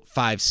 all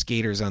 5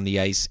 skaters on the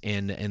ice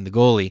and the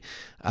goalie.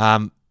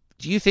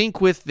 Do you think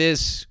with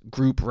this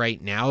group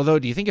right now, though,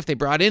 do you think if they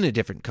brought in a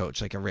different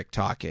coach, like a Rick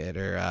Tocchet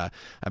or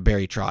a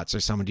Barry Trotz or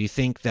someone, do you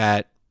think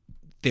that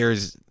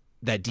there's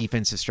that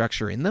defensive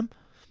structure in them?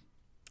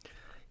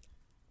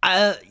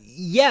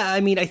 Yeah,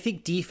 I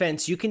think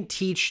defense, you can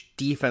teach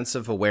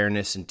defensive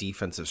awareness and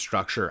defensive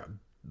structure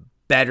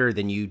better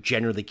than you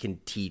generally can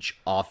teach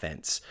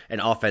offense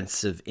and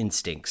offensive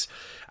instincts.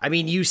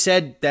 You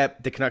said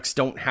that the Canucks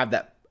don't have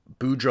that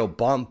Boudreau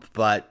bump,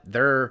 but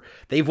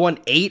they've won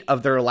 8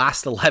 of their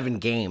last 11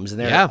 games, and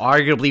they're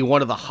arguably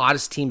one of the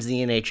hottest teams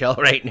in the NHL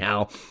right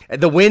now.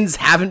 The wins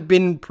haven't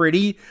been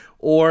pretty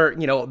or,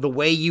 the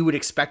way you would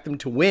expect them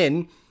to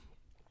win,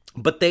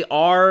 but they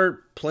are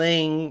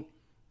playing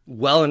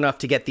well enough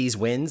to get these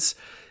wins.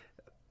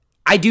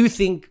 I do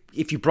think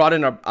if you brought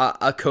in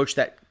a coach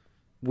that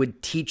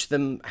would teach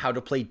them how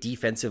to play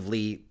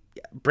defensively,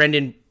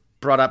 Brendan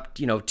brought up,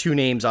 2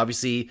 names.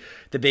 Obviously,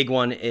 the big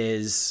one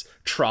is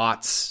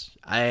Trotz.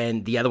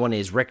 and the other one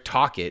is Rick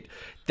Tocchet,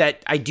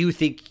 that I do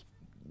think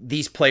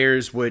these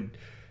players would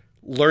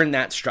learn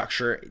that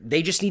structure.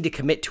 They just need to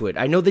commit to it.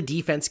 I know the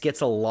defense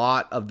gets a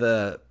lot of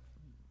the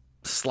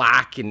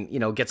slack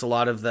and, gets a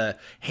lot of the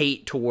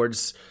hate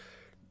towards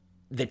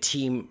the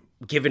team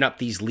giving up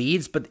these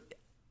leads, but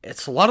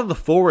it's a lot of the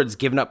forwards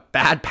giving up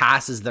bad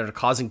passes that are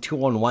causing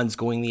 2-on-1s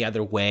going the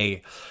other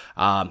way.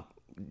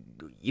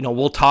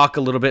 We'll talk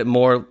a little bit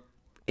more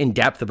in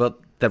depth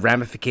about the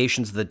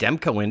ramifications of the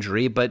Demko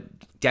injury, but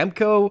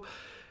Demko,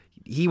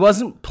 he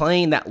wasn't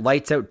playing that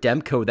lights out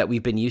Demko that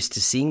we've been used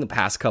to seeing the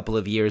past couple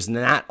of years. And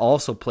that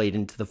also played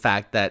into the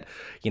fact that,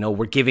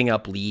 we're giving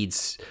up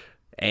leads.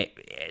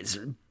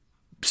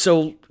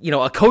 So, a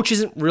new coach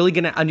isn't really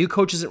going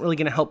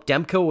to help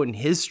Demko in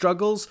his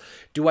struggles.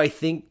 Do I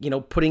think,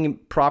 putting in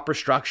proper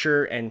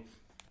structure and,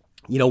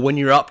 when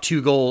you're up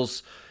 2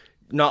 goals,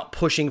 not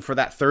pushing for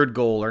that third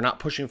goal or not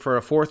pushing for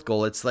a fourth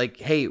goal, it's like,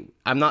 hey,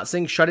 I'm not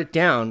saying shut it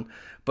down,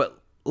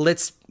 but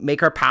let's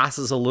make our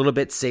passes a little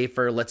bit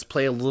safer. Let's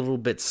play a little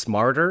bit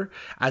smarter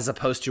as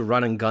opposed to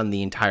run and gun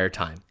the entire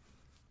time.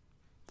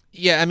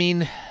 Yeah, I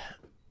mean,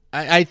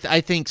 I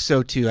think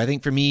so too. I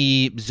think for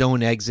me,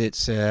 zone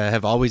exits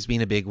have always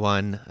been a big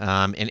one.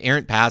 And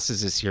errant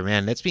passes this year,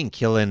 man, that's been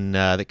killing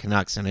the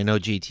Canucks. And I know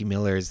JT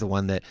Miller is the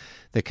one that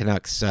the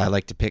Canucks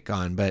like to pick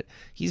on, but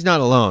he's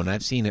not alone.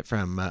 I've seen it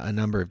from a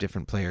number of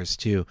different players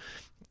too.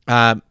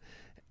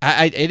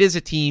 It is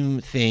a team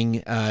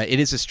thing. It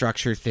is a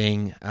structure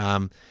thing.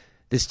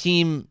 This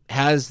team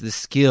has the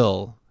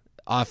skill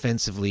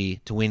offensively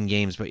to win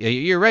games, but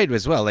you're right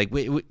as well. Like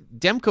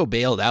Demko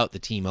bailed out the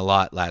team a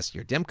lot last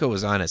year. Demko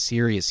was on a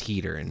serious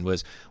heater and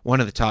was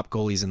one of the top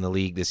goalies in the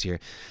league this year.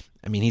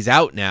 I mean, he's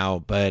out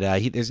now, but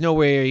there's no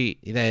way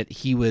that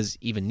he was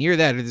even near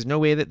that, or there's no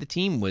way that the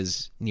team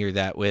was near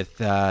that with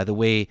the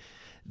way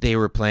they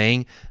were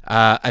playing.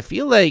 I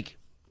feel like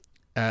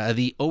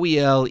the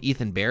OEL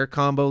Ethan Bear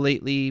combo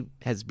lately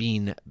has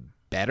been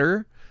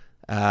better.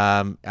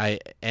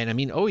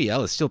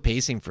 OEL is still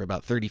pacing for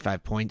about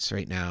 35 points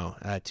right now,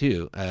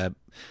 too.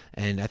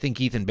 And I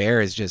think Ethan Bear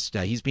is just,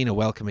 he's been a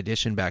welcome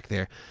addition back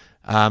there.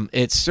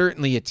 It's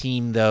certainly a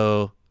team,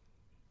 though,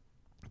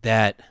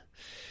 that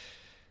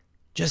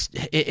just,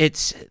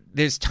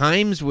 there's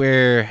times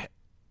where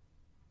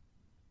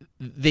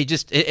they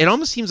just, it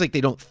almost seems like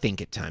they don't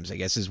think at times, I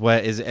guess,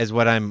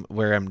 where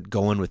I'm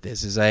going with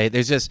this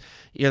there's just,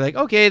 you're like,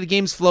 okay, the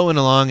game's flowing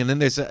along. And then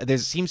there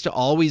seems to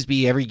always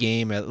be every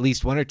game, at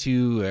least one or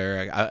two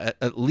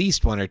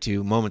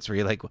moments where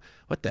you're like,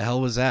 what the hell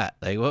was that?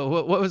 Like,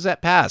 what was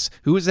that pass?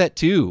 Who was that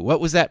to?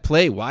 What was that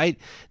play? Why?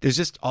 There's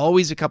just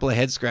always a couple of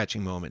head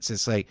scratching moments.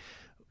 It's like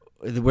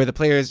where the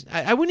players,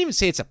 I wouldn't even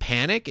say it's a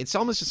panic. It's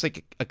almost just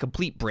like a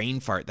complete brain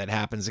fart that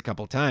happens a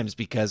couple of times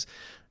because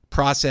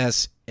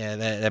process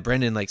that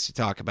Brendan likes to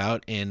talk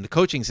about and the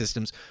coaching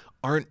systems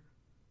aren't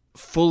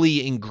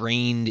fully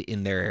ingrained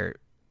in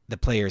the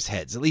players'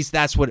 heads. At least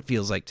that's what it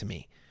feels like to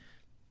me.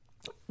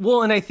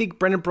 Well, and I think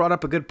Brendan brought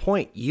up a good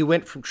point. You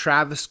went from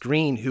Travis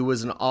Green, who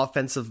was an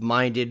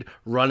offensive-minded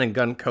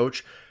run-and-gun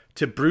coach,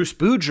 to Bruce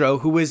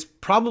Boudreau, who is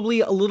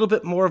probably a little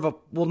bit more of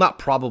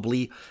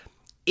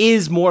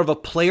is more of a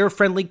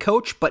player-friendly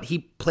coach, but he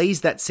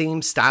plays that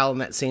same style and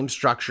that same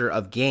structure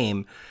of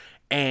game.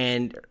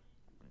 And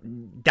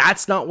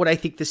that's not what I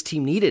think this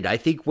team needed. I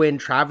think when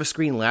Travis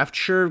Green left,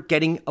 sure,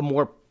 getting a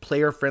more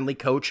player-friendly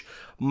coach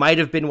might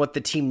have been what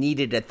the team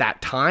needed at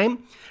that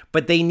time,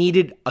 but they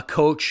needed a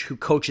coach who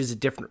coaches a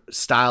different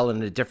style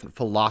and a different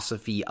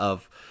philosophy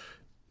of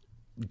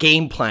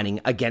game planning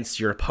against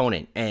your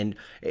opponent. And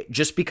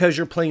just because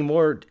you're playing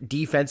more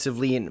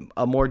defensively in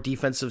a more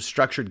defensive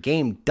structured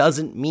game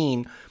doesn't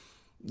mean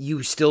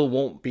you still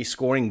won't be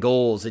scoring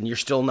goals and you're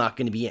still not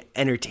going to be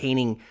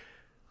entertaining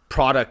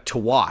product to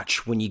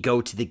watch when you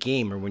go to the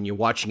game or when you're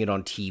watching it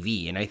on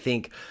TV. And I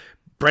think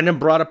Brendan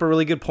brought up a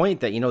really good point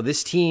that,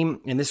 this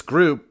team and this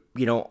group,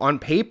 on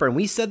paper, and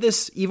we said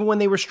this even when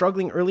they were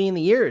struggling early in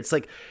the year, it's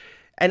like,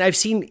 and I've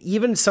seen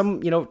even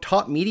some,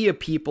 top media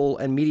people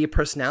and media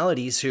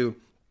personalities who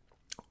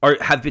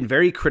have been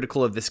very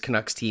critical of this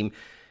Canucks team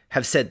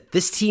have said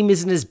this team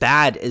isn't as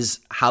bad as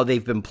how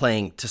they've been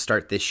playing to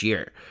start this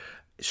year.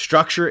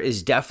 Structure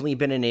has definitely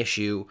been an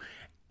issue.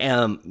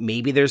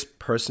 Maybe there's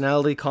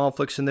personality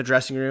conflicts in the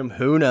dressing room.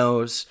 Who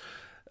knows?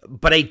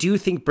 But I do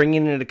think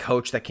bringing in a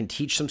coach that can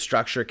teach some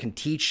structure, can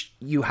teach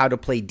you how to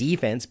play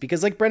defense,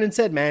 because like Brendan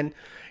said, man,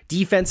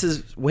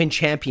 defenses win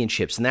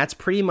championships, and that's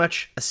pretty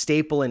much a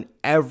staple in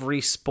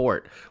every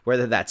sport,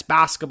 whether that's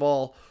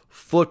basketball,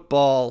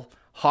 football,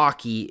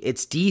 hockey.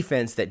 It's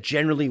defense that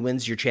generally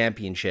wins your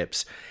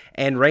championships.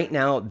 And right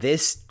now,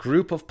 this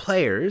group of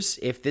players,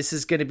 if this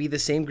is going to be the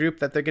same group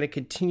that they're going to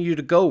continue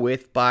to go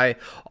with, by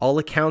all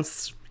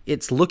accounts,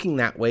 it's looking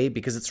that way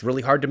because it's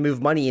really hard to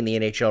move money in the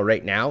NHL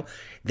right now.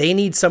 They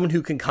need someone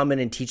who can come in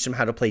and teach them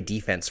how to play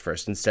defense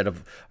first instead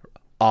of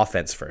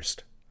offense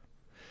first.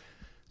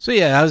 So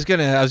yeah, I was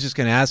just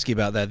gonna ask you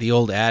about that. The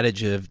old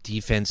adage of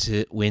defense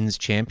wins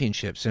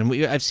championships, and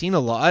I've seen a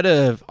lot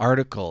of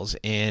articles,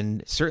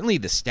 and certainly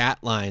the stat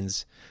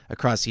lines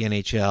across the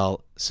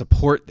NHL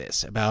support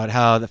this about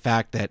how the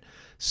fact that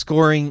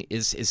scoring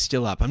is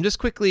still up. I'm just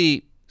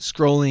quickly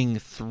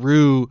scrolling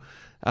through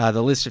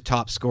the list of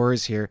top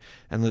scorers here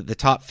and the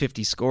top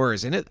 50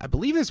 scorers. And I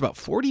believe there's about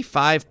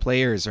 45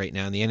 players right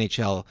now in the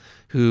NHL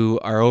who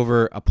are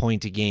over a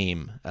point a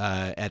game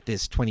at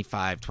this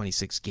 25,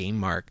 26 game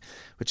mark,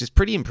 which is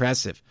pretty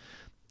impressive.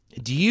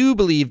 Do you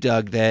believe,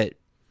 Doug, that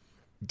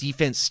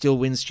defense still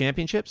wins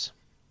championships?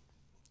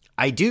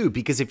 I do,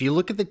 because if you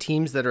look at the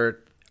teams that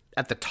are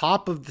at the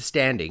top of the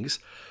standings,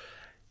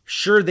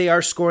 sure, they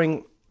are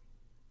scoring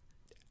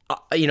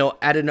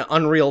at an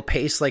unreal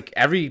pace, like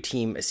every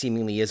team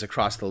seemingly is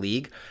across the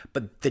league.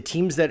 But the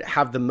teams that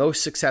have the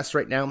most success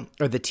right now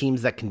are the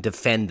teams that can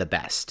defend the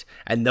best.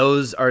 And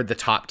those are the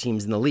top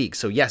teams in the league.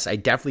 So yes, I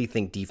definitely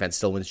think defense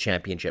still wins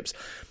championships.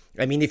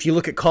 I mean, if you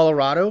look at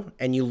Colorado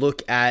and you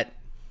look at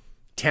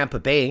Tampa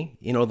Bay,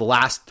 the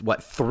last,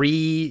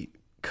 3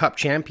 Cup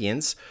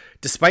champions,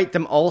 despite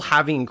them all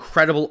having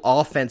incredible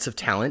offensive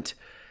talent,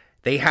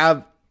 they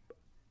have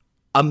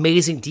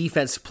amazing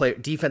defensive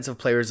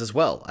players as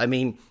well. I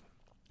mean,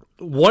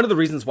 one of the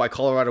reasons why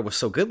Colorado was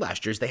so good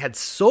last year is they had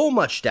so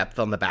much depth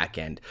on the back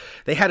end.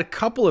 They had a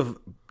couple of,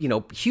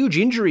 huge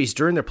injuries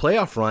during their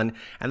playoff run,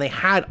 and they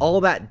had all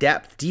that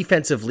depth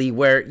defensively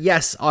where,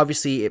 yes,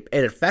 obviously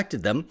it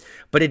affected them,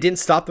 but it didn't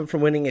stop them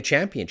from winning a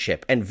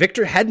championship. And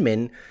Victor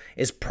Hedman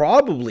is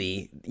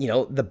probably,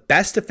 the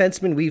best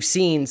defenseman we've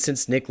seen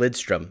since Nick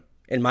Lidstrom,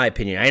 in my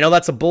opinion. I know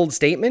that's a bold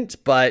statement,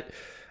 but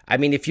I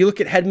mean, if you look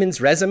at Hedman's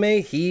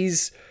resume,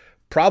 he's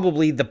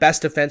probably the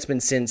best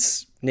defenseman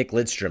since Nick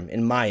Lidstrom,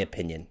 in my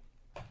opinion.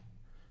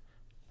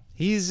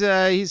 He's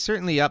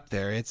certainly up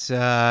there. It's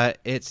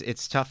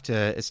tough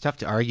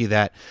to argue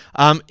that.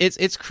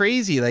 It's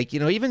crazy. Like,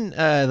 even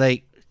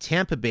like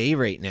Tampa Bay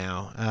right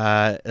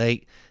now,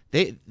 like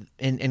they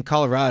in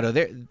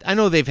Colorado, I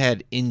know they've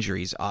had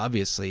injuries,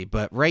 obviously,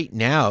 but right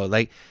now,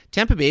 like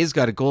Tampa Bay's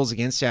got a goals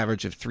against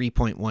average of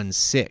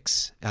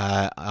 3.16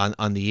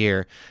 on the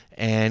year,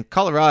 and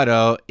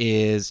Colorado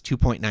is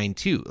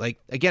 2.92. Like,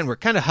 again, we're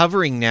kind of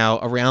hovering now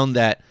around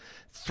that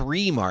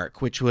 3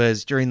 mark, which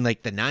was during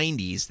like the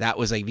 90s. That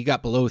was like, if you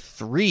got below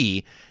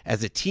 3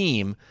 as a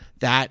team,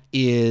 that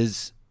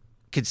is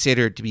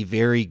considered to be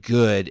very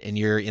good, and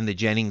you're in the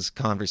Jennings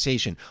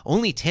conversation.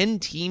 Only 10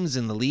 teams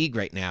in the league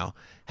right now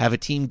have a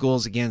team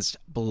goals against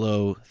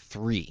below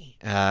 3,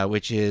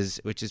 which is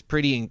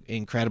pretty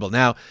incredible.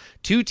 Now,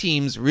 2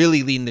 teams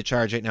really leading the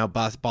charge right now,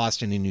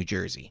 Boston and New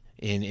Jersey,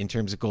 in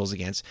terms of goals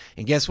against.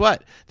 And guess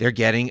what? They're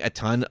getting a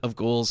ton of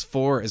goals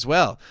for as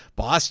well.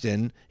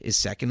 Boston is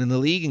second in the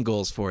league in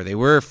goals for. They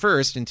were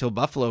first until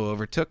Buffalo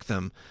overtook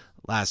them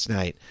last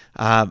night.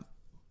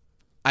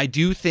 I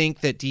do think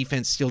that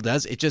defense still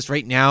does. It just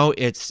right now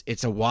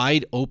it's a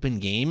wide open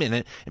game,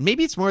 and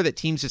maybe it's more that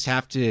teams just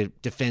have to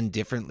defend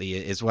differently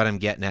is what I'm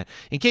getting at.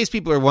 In case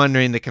people are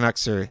wondering, the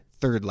Canucks are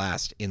third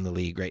last in the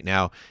league right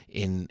now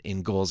in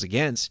goals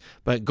against,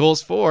 but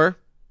goals for,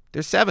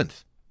 they're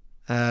 7th.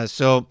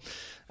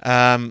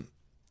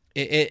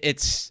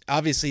 It's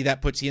obviously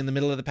that puts you in the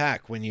middle of the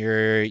pack when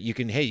you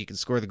can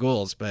score the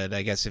goals, but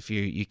I guess if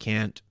you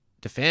can't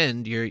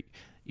defend,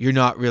 you're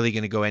not really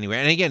going to go anywhere.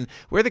 And again,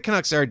 where the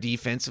Canucks are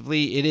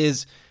defensively, it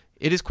is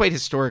quite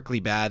historically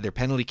bad. Their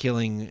penalty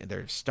killing,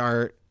 their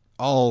start,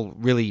 all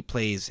really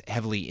plays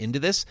heavily into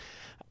this.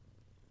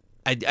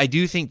 I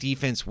do think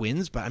defense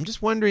wins, but I'm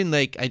just wondering,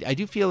 like, I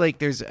do feel like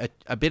there's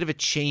a bit of a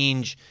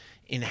change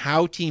in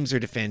how teams are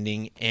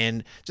defending,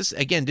 and just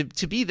again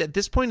to be at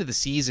this point of the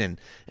season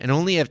and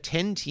only have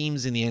 10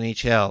 teams in the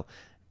NHL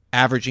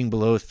averaging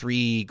below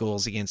 3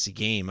 goals against a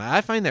game.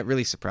 I find that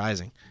really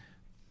surprising.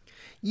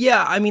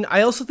 Yeah, I mean,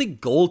 I also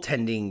think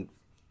goaltending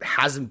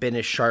hasn't been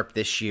as sharp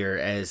this year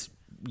as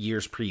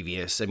years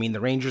previous. I mean, the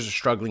Rangers are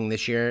struggling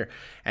this year,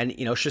 and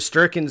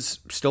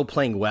Shesterkin's still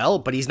playing well,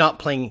 but he's not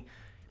playing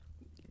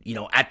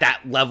at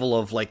that level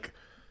of like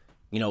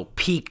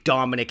peak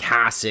Dominic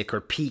Hasek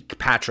or peak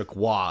Patrick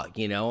Waugh,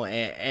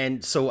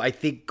 and so I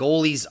think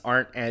goalies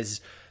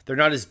they're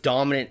not as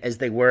dominant as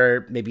they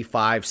were maybe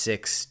 5,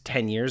 6,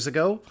 10 years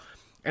ago.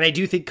 And I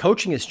do think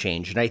coaching has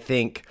changed. And I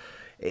think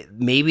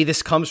maybe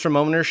this comes from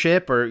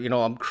ownership or,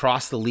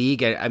 across the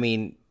league. I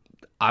mean,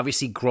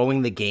 obviously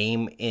growing the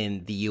game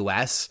in the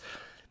US,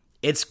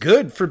 it's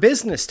good for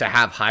business to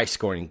have high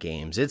scoring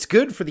games. It's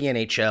good for the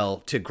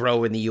NHL to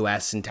grow in the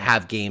US and to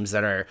have games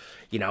that are,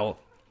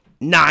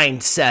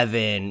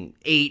 9-7,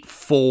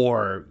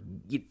 8-4.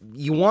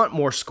 You want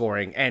more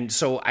scoring. And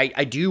so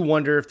I do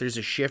wonder if there's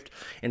a shift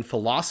in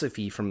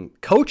philosophy from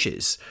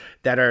coaches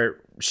that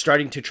are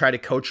starting to try to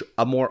coach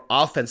a more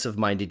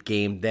offensive-minded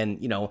game than,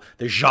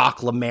 the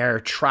Jacques Lemaire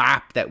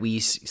trap that we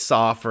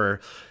saw for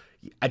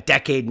a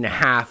decade and a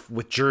half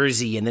with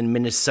Jersey and then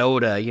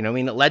Minnesota.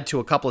 It led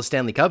to a couple of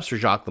Stanley Cups for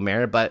Jacques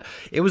Lemaire, but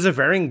it was a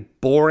very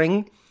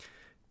boring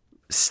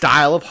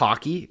style of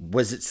hockey.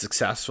 Was it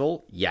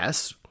successful?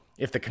 Yes.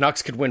 if the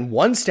Canucks could win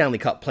one Stanley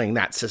Cup playing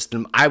that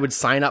system, I would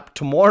sign up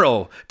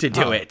tomorrow to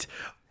do it.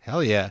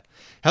 Hell yeah.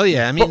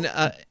 I mean,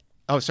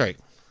 sorry.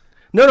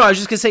 No, I was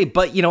just gonna say,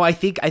 but I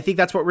think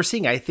that's what we're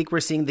seeing. I think we're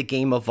seeing the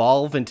game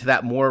evolve into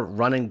that more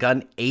run and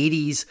gun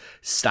 80s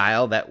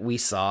style that we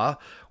saw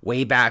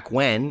way back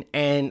when,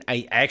 and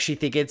I actually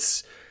think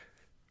it's.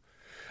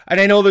 And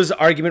I know there's an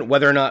argument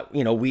whether or not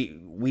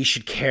we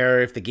should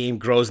care if the game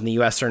grows in the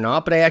U.S. or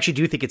not, but I actually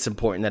do think it's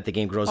important that the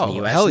game grows in the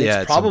U.S. Hell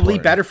yeah, it's probably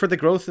better for the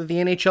growth of the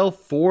NHL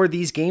for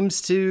these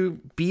games to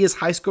be as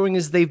high scoring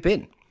as they've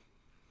been.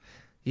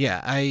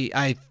 Yeah,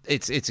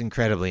 it's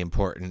incredibly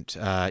important.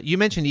 You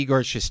mentioned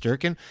Igor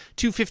Shesterkin,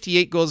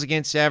 258 goals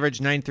against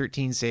average,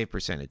 913 save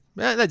percentage.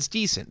 That's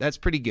decent. That's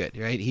pretty good,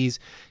 right? He's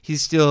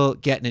still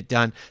getting it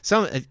done.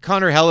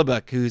 Connor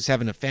Hellebuck, who's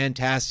having a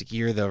fantastic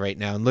year though right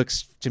now, and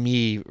looks to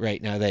me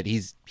right now that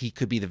he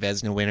could be the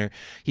Vezina winner.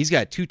 He's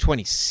got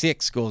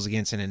 226 goals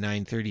against and a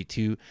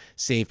 932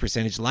 save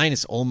percentage.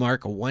 Linus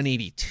Ullmark, a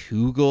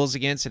 182 goals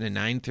against and a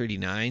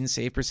 939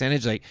 save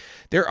percentage. Like,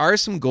 there are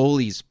some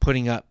goalies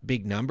putting up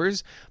big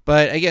numbers,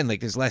 but again, like,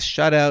 there's less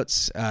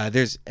shutouts.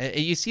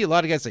 You see a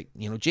lot of guys like,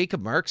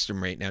 Jacob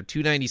Markstrom right now,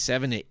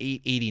 297 to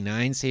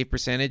 889 save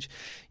percentage.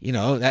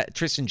 That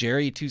Tristan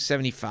Jarry,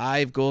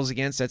 275 goals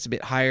against. That's a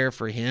bit higher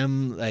for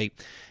him.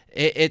 Like,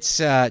 it's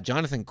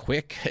Jonathan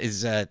Quick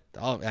is. I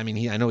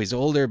know he's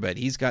older, but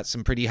he's got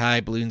some pretty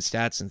high balloon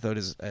stats, and so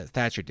does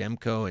Thatcher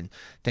Demko, and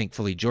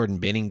thankfully Jordan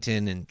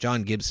Binnington and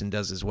John Gibson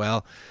does as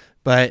well.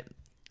 But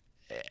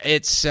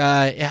it's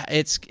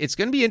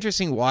going to be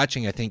interesting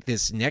watching, I think,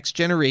 this next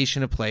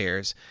generation of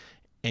players.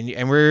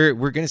 And we're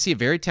going to see a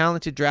very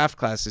talented draft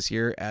class this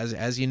year,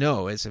 as you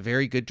know. It's a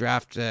very good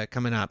draft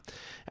coming up.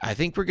 I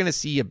think we're going to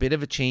see a bit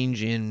of a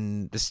change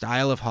in the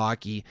style of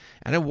hockey,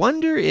 and I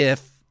wonder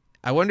if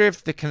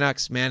the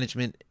Canucks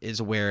management is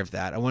aware of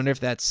that. I wonder if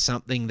that's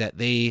something that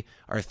they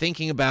are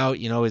thinking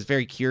about. I was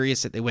very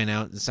curious that they went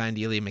out and signed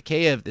Ilya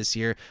Mikheyev this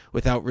year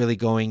without really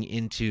going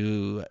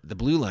into the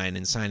blue line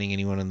and signing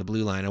anyone on the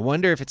blue line. I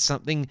wonder if it's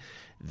something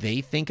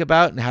they think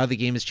about and how the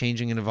game is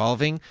changing and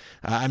evolving.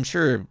 I'm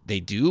sure they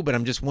do, but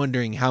I'm just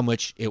wondering how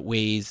much it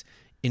weighs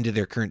into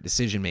their current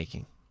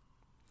decision-making.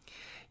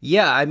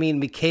 Yeah, I mean,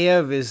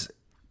 Mikheyev has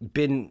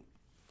been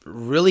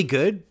really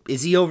good.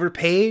 Is he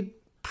overpaid?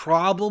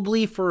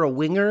 Probably for a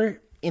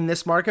winger in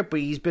this market, but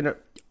he's been,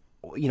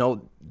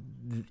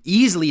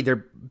 easily their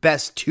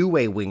best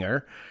two-way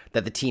winger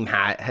that the team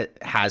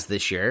has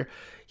this year.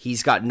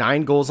 He's got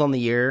 9 goals on the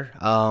year.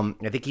 I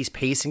think he's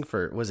pacing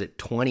for,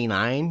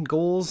 29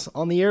 goals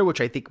on the year, which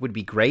I think would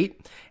be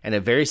great and a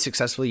very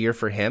successful year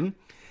for him.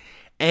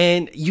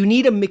 And you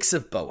need a mix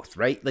of both,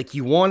 right? Like,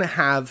 you want to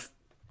have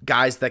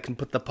guys that can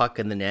put the puck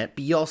in the net,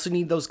 but you also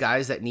need those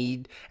guys that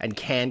need and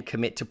can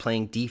commit to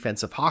playing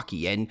defensive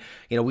hockey. And,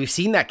 we've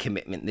seen that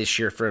commitment this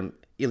year from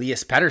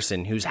Elias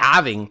Pettersson, who's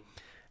having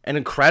an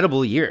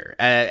incredible year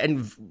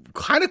and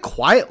kind of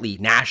quietly,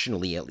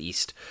 nationally at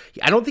least.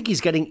 I don't think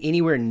he's getting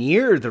anywhere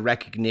near the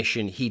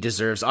recognition he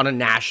deserves on a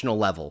national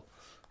level.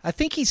 I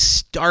think he's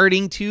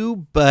starting to,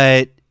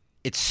 but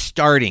it's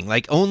starting.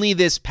 Like, only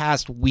this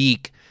past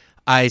week,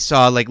 I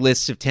saw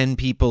lists of 10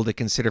 people to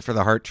consider for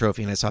the Hart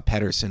Trophy, and I saw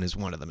Pettersson as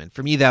one of them. And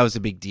for me, that was a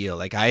big deal.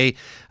 Like, I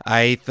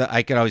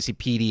could always see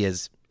Petey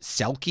as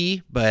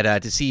Selke, but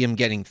to see him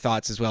getting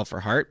thoughts as well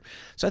for Hart.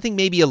 So I think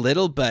maybe a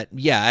little, but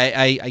yeah,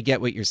 I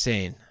get what you're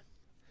saying.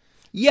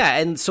 Yeah,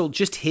 and so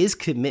just his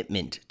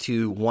commitment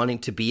to wanting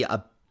to be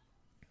a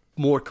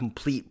more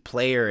complete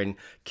player and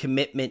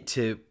commitment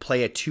to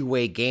play a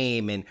two-way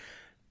game and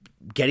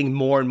getting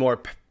more and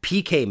more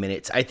PK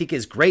minutes, I think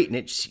is great.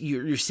 And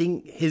you're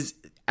seeing his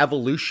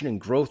evolution and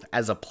growth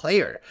as a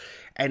player.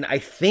 And I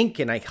think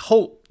and I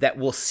hope that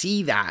we'll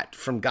see that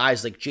from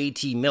guys like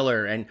JT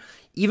Miller and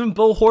even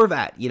Bo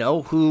Horvat,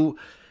 who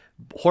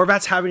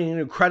Horvat's having an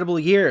incredible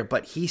year,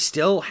 but he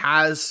still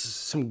has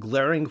some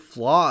glaring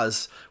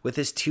flaws with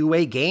his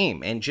two-way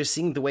game. And just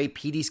seeing the way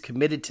Petey's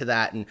committed to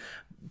that and,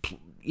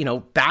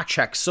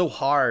 backcheck so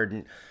hard.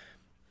 And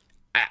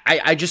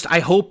I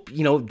hope,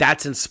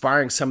 that's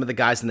inspiring some of the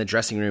guys in the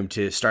dressing room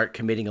to start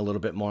committing a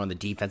little bit more on the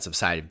defensive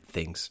side of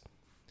things.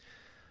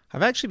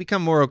 I've actually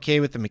become more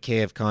okay with the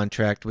Mikheyev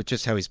contract, with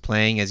just how he's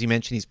playing. As you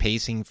mentioned, he's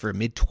pacing for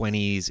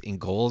mid-20s in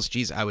goals.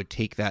 Geez, I would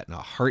take that in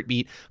a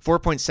heartbeat.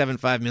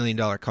 $4.75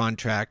 million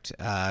contract.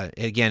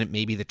 Again,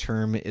 maybe the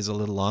term is a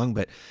little long,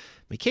 but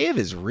Mikheyev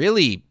is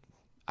really...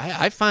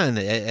 I find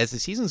that as the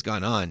season's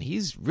gone on,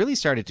 he's really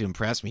started to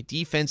impress me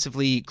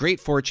defensively.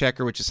 Great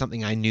forechecker, which is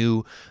something I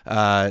knew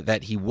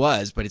that he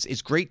was, but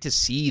it's great to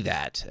see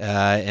that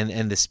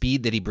and the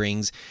speed that he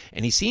brings.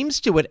 And he seems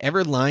to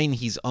whatever line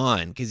he's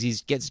on, because he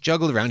gets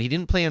juggled around. He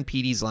didn't play on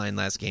Petey's line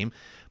last game,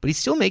 but he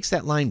still makes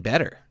that line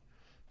better.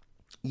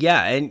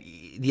 Yeah, and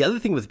the other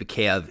thing with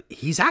Mikheyev,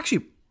 he's actually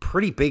a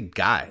pretty big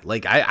guy.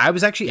 Like I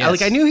was actually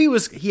I knew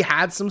he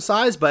had some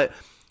size, but.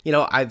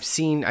 I've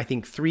seen, I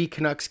think, 3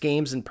 Canucks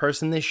games in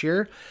person this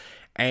year,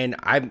 And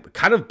I'm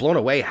kind of blown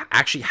away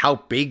actually how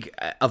big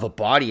of a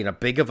body and a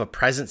big of a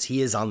presence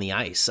he is on the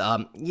ice.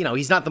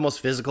 He's not the most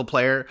physical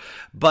player,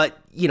 but,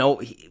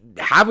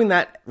 having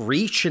that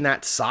reach and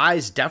that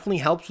size definitely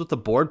helps with the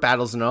board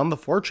battles and on the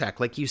forecheck.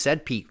 Like you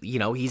said, Pete,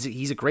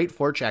 he's a great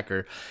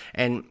forechecker.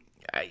 And,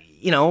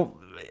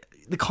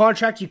 the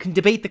contract, you can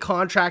debate the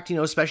contract,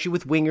 especially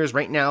with wingers.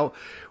 Right now,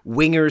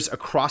 wingers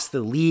across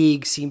the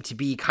league seem to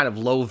be kind of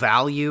low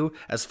value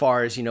as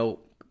far as,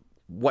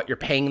 what you're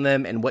paying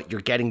them and what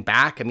you're getting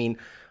back. I mean,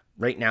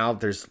 right now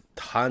there's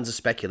tons of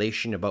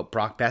speculation about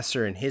Brock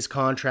Besser and his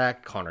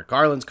contract, Connor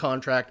Garland's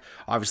contract.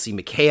 Obviously,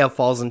 Mikheyev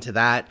falls into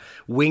that.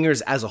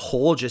 Wingers as a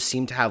whole just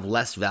seem to have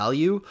less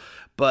value.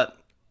 But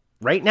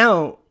right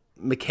now,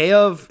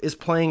 Mikheyev is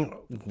playing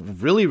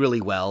really,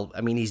 really well.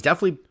 I mean, he's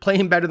definitely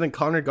playing better than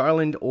Connor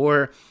Garland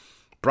or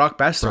Brock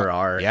Besser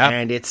are. Yeah.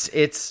 And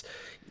it's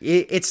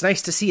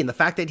nice to see. And the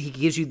fact that he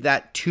gives you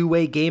that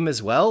two-way game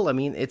as well, I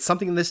mean, it's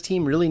something this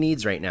team really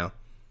needs right now.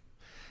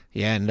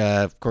 Yeah, and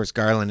of course,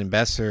 Garland and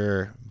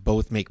Besser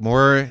both make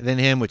more than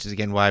him, which is,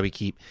 again, why we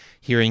keep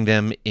hearing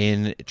them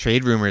in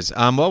trade rumors.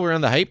 While we're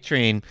on the hype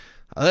train,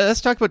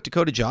 let's talk about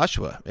Dakota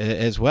Joshua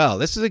as well.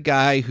 This is a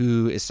guy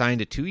who is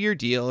signed a 2-year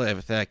deal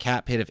with a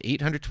cap hit of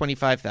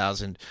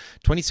 $825,000,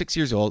 26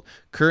 years old,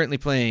 currently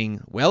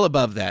playing well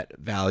above that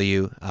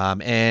value.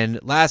 And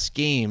last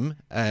game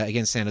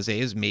against San Jose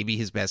is maybe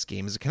his best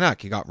game as a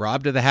Canuck. He got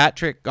robbed of the hat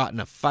trick, got in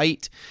a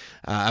fight.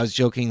 I was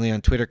jokingly on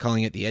Twitter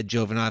calling it the Ed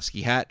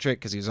Jovanovski hat trick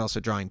because he was also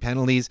drawing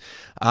penalties.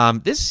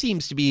 This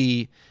seems to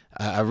be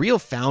a real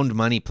found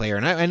money player.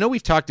 And I know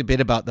we've talked a bit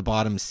about the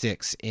bottom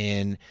six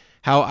in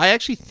how I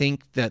actually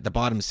think that the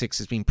bottom six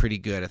has been pretty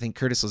good. I think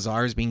Curtis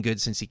Lazar has been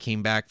good since he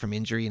came back from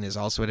injury and is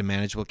also at a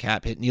manageable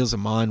cap hit. Niels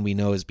Amon, we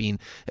know, has been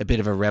a bit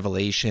of a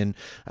revelation.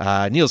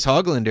 Niels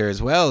Hoglander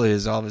as well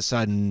is all of a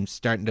sudden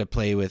starting to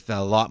play with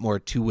a lot more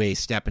two-way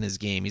step in his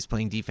game. He's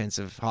playing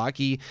defensive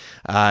hockey.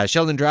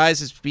 Sheldon Dries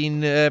has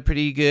been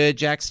pretty good.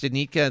 Jack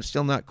Studnicka, I'm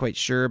still not quite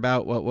sure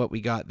about what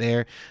we got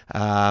there.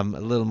 A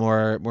little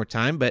more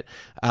time. But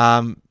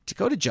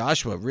Dakota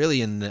Joshua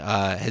really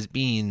has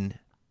been,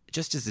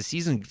 just as the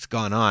season's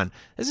gone on,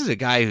 this is a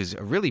guy who's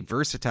a really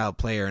versatile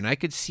player, and I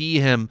could see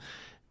him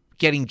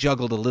getting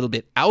juggled a little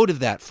bit out of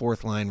that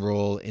fourth line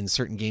role in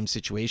certain game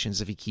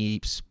situations if he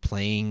keeps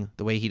playing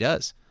the way he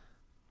does.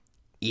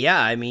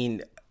 Yeah, I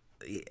mean,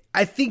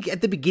 I think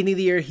at the beginning of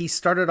the year he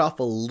started off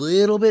a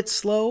little bit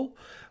slow,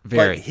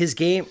 but his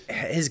game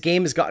has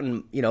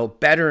gotten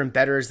better and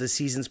better as the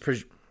season's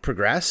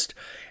progressed.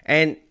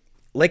 And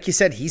like you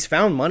said, he's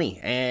found money,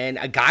 and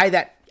a guy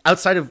that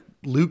outside of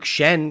Luke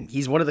Shen,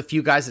 he's one of the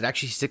few guys that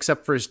actually sticks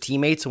up for his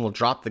teammates and will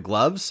drop the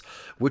gloves,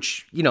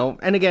 which,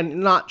 and again,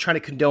 not trying to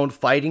condone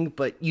fighting,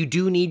 but you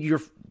do need your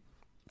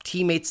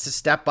teammates to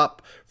step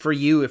up for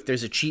you if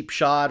there's a cheap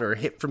shot or a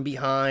hit from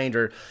behind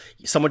or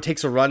someone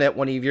takes a run at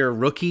one of your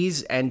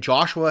rookies. And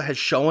Joshua has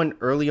shown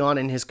early on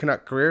in his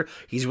Canuck career,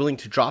 he's willing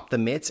to drop the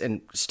mitts and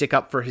stick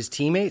up for his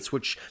teammates,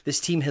 which this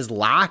team has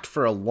lacked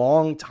for a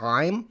long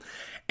time.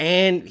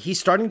 And he's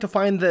starting to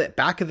find the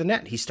back of the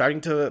net. He's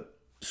starting to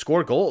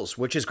score goals,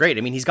 which is great.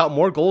 I mean, he's got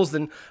more goals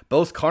than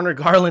both Connor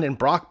Garland and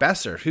Brock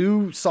Besser.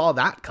 Who saw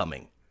that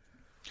coming?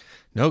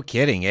 No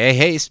kidding.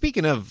 Hey,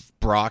 speaking of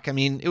Brock, I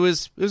mean, it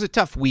was a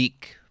tough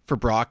week for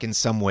Brock in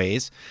some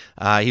ways.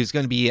 He was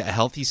going to be a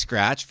healthy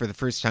scratch for the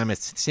first time, I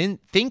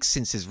think,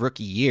 since his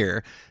rookie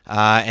year.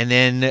 And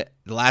then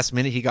the last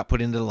minute he got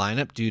put into the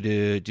lineup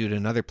due to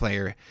another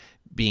player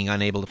being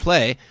unable to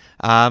play.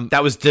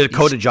 That was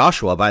Dakota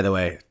Joshua, by the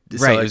way.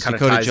 Right, it was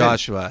Dakota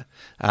Joshua.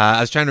 I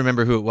was trying to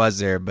remember who it was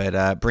there,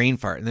 but brain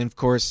fart. And then, of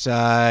course,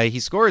 he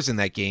scores in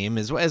that game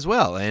as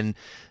well. And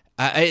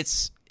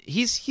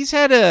he's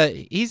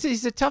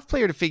a tough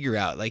player to figure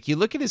out. Like, you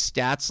look at his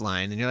stats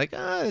line, and you're like,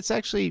 it's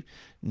actually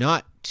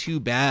not too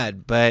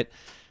bad. But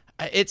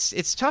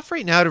it's tough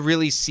right now to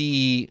really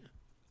see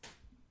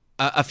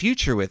a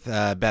future with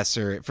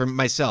Besser for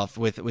myself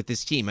with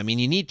this team. I mean,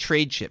 you need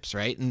trade chips,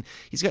 right? And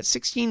he's got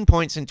 16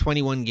 points in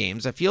 21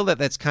 games. I feel that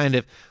that's kind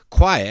of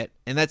quiet,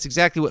 and that's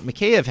exactly what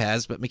Mikheyev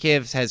has, but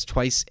Mikheyev has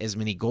twice as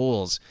many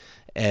goals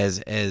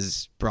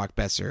as Brock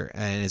Besser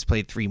and has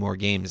played 3 more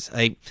games.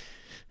 Do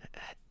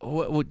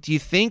you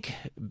think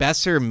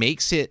Besser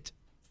makes it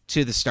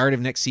to the start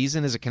of next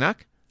season as a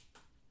Canuck?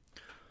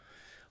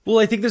 Well,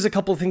 I think there's a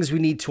couple of things we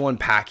need to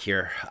unpack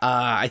here.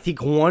 I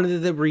think one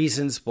of the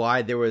reasons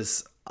why there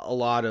was a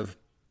lot of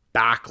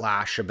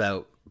backlash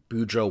about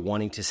Boudreau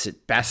wanting to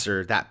sit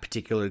Besser that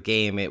particular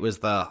game, it was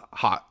the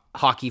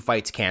Hockey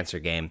Fights Cancer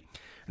game.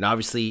 And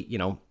obviously,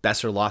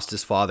 Besser lost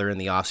his father in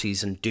the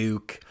offseason,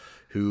 Duke,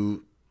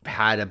 who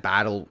had a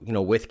battle,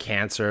 with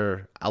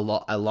cancer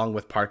along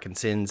with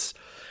Parkinson's.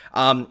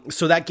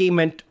 So that game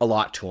meant a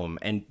lot to him.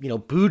 And,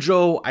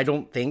 Boudreau, I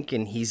don't think,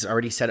 and he's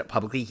already said it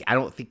publicly, I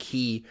don't think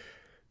he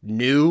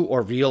knew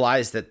or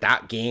realized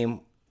that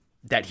game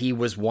that he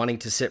was wanting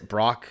to sit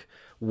Brock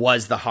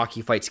was the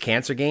Hockey Fights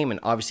Cancer game, and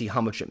obviously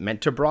how much it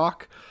meant to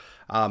Brock.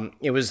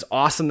 It was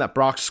awesome that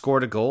Brock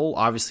scored a goal.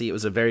 Obviously, it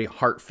was a very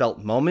heartfelt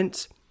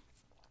moment.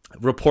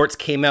 Reports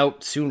came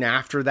out soon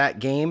after that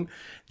game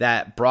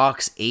that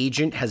Brock's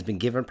agent has been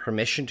given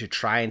permission to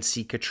try and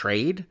seek a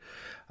trade.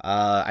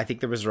 I think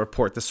there was a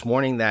report this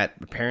morning that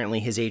apparently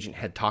his agent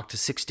had talked to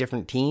 6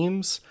 different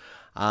teams.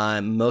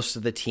 Most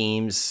of the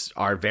teams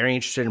are very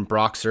interested in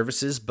Brock's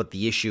services, but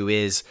the issue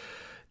is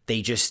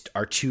they just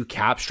are too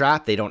cap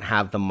strapped. They don't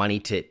have the money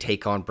to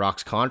take on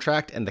Brock's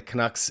contract, and the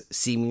Canucks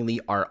seemingly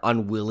are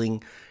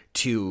unwilling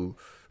to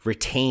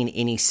retain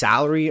any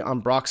salary on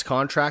Brock's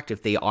contract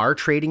if they are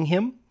trading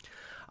him.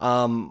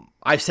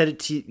 I've said it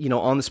to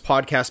on this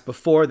podcast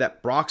before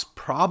that Brock's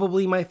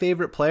probably my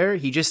favorite player.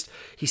 He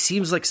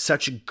seems like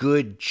such a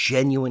good,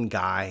 genuine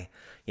guy.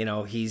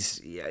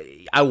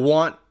 I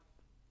want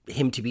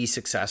him to be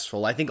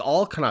successful. I think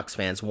all Canucks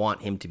fans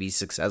want him to be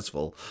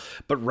successful.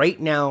 But right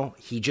now,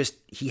 he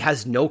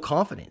has no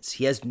confidence.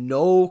 He has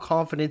no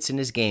confidence in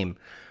his game.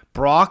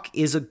 Brock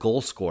is a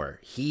goal scorer.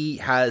 He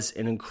has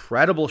an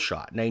incredible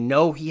shot. And I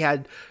know he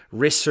had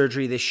wrist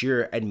surgery this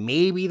year, and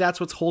maybe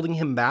that's what's holding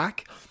him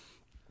back.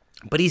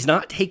 But he's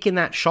not taking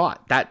that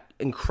shot, that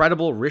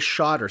incredible wrist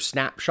shot or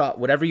snap shot,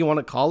 whatever you want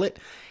to call it.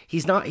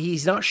 He's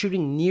not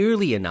shooting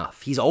nearly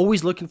enough. He's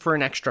always looking for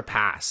an extra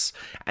pass,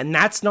 and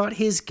that's not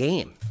his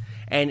game.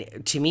 And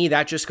to me,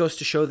 that just goes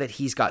to show that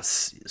he's got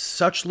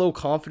such low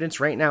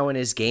confidence right now in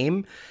his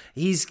game.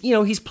 He's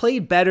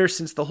played better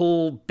since the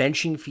whole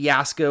benching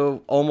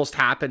fiasco almost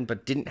happened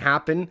but didn't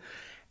happen.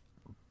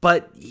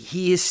 But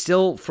he is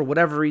still, for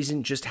whatever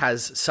reason, just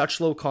has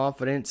such low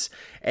confidence,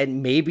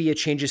 and maybe a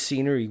change of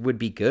scenery would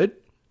be good.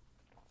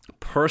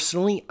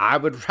 Personally, I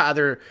would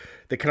rather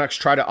the Canucks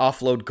try to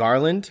offload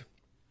Garland.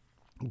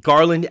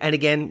 And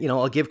again,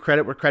 I'll give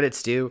credit where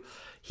credit's due.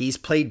 He's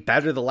played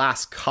better the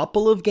last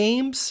couple of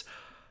games,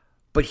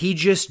 but he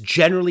just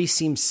generally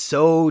seems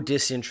so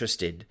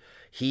disinterested.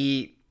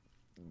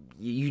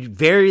 You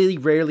very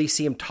rarely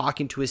see him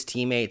talking to his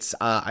teammates.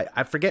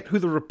 I forget who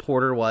the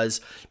reporter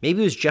was.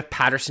 Maybe it was Jeff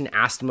Patterson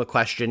asked him a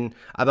question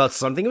about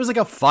something. It was like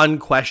a fun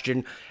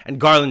question, and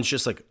Garland's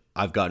just like,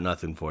 "I've got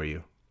nothing for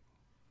you."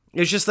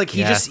 It's just like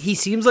he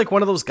seems like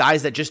one of those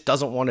guys that just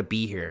doesn't want to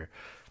be here.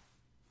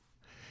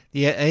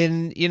 Yeah,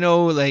 and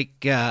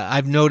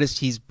I've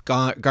noticed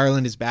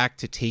Garland is back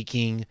to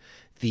taking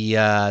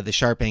the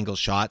sharp angle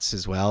shots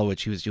as well,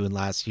 which he was doing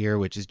last year,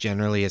 which is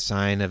generally a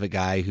sign of a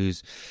guy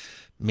who's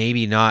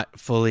maybe not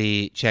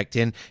fully checked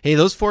in. Hey,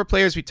 those 4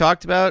 players we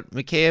talked about,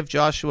 Mikheyev,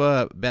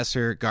 Joshua,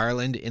 Boeser,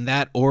 Garland, in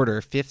that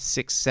order, 5th,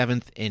 6th,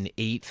 7th, and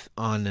 8th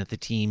on the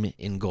team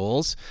in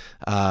goals,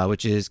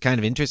 which is kind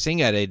of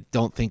interesting. I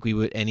don't think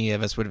any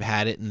of us would have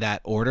had it in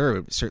that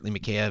order. Certainly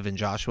Mikheyev and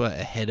Joshua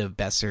ahead of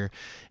Boeser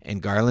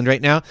and Garland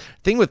right now.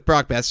 Thing with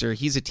Brock Boeser,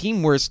 he's a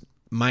team worst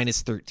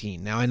 -13.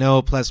 Now, I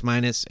know plus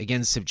minus,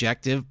 again,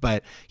 subjective,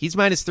 but he's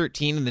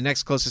 -13, and the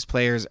next closest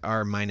players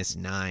are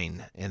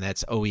 -9, and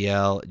that's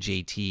OEL,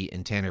 JT,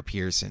 and Tanner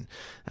Pearson.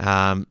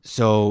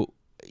 So,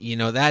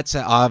 that's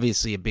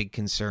obviously a big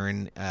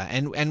concern,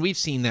 and we've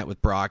seen that with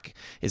Brock,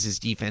 is his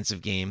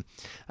defensive game.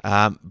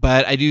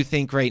 But I do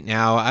think right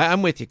now,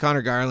 I'm with you,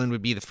 Connor Garland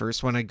would be the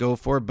first one I'd go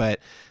for, but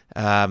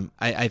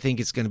I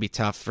think it's going to be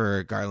tough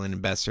for Garland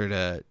and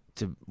Boeser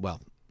to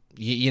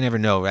you never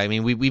know, right? I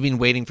mean, we've been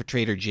waiting for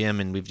Trader Jim,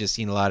 and we've just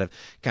seen a lot of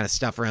kind of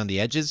stuff around the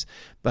edges.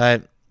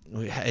 But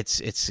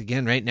it's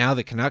again, right now,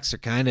 the Canucks are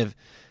kind of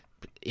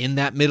in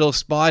that middle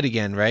spot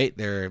again, right?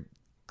 They're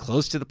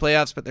close to the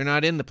playoffs, but they're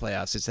not in the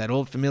playoffs. It's that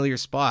old familiar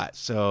spot.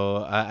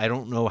 So I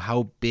don't know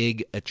how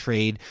big a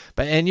trade,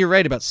 and you're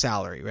right about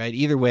salary, right?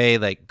 Either way,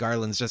 like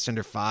Garland's just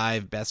under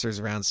 5, Boeser's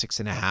around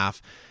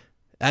 6.5.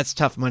 That's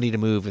tough money to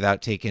move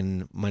without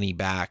taking money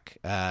back.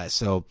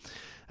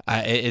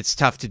 It's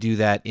tough to do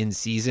that in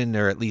season,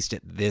 or at least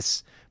at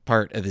this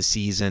part of the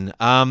season.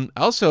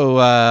 Also,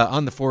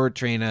 on the forward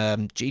train,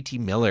 JT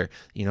Miller,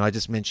 I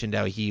just mentioned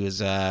how he was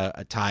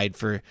tied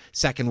for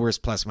second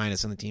worst plus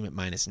minus on the team at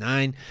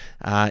 -9.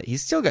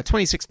 He's still got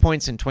 26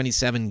 points in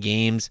 27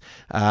 games.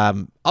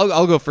 I'll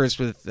go first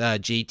with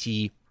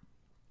JT,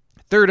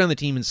 third on the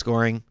team in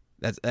scoring.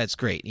 That's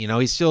great.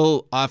 He's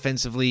still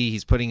offensively,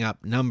 he's putting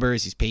up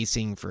numbers. He's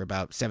pacing for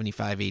about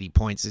 75, 80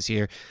 points this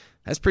year.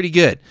 That's pretty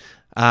good.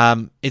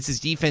 It's his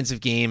defensive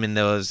game, and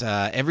those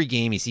every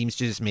game he seems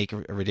to just make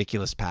a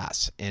ridiculous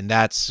pass, and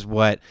that's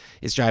what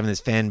is driving this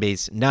fan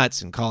base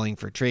nuts and calling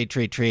for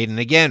trade. And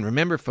again,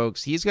 remember,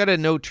 folks, he's got a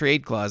no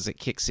trade clause that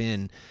kicks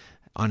in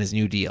on his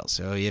new deal.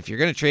 So if you're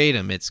going to trade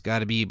him, it's got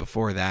to be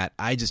before that.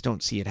 I just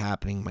don't see it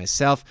happening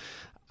myself.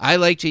 I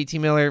like JT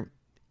Miller.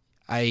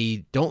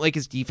 I don't like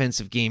his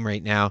defensive game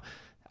right now.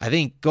 I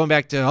think going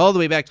all the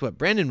way back to what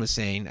Brendan was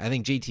saying, I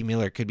think JT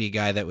Miller could be a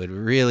guy that would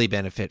really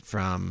benefit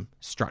from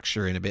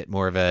structure and a bit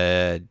more of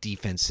a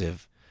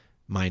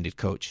defensive-minded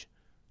coach.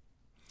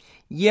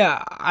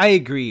 Yeah, I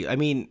agree. I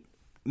mean,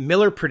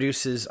 Miller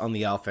produces on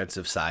the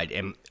offensive side,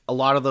 and a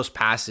lot of those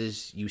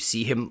passes, you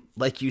see him,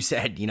 like you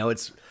said,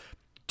 it's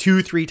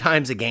 2-3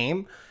 times a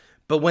game,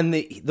 but when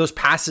those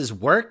passes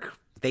work,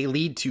 they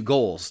lead to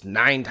goals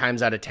 9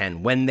 times out of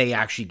 10 when they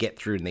actually get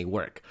through and they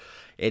work.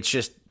 It's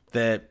just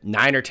the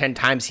 9 or 10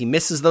 times he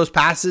misses those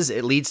passes,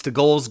 it leads to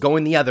goals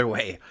going the other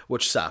way,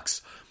 which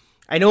sucks.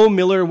 I know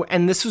Miller,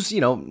 and this was,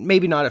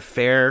 maybe not a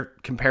fair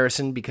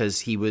comparison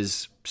because he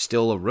was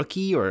still a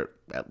rookie or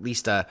at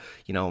least 1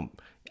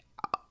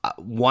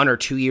 or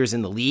 2 years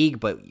in the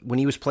league. But when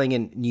he was playing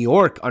in New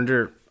York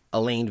under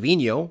Alain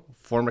Vigneault,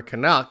 former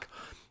Canuck,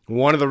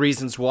 one of the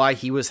reasons why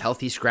he was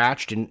healthy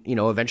scratched and,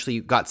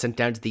 eventually got sent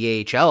down to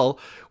the AHL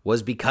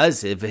was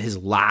because of his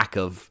lack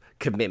of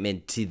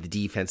commitment to the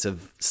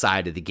defensive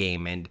side of the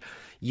game. And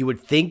you would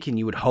think and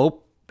you would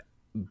hope,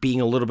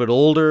 being a little bit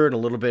older and a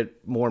little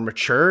bit more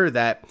mature,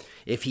 that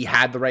if he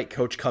had the right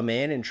coach come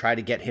in and try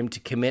to get him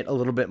to commit a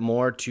little bit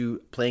more to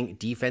playing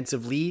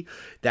defensively,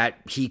 that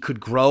he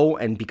could grow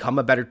and become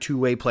a better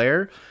two-way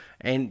player.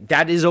 And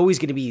that is always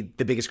going to be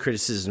the biggest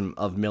criticism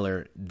of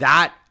Miller.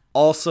 That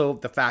also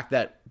the fact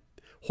that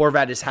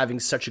Horvat is having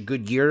such a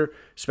good year,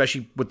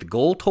 especially with the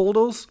goal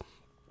totals,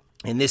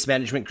 and this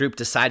management group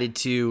decided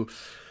to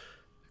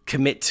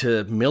commit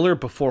to Miller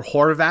before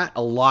Horvat.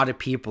 A lot of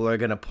people are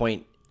going to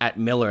point at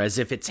Miller as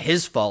if it's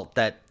his fault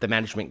that the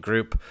management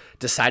group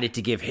decided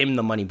to give him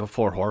the money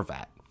before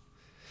Horvat.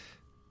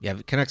 Yeah,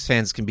 Canucks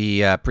fans can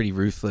be pretty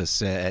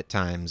ruthless at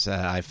times,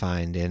 I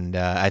find. And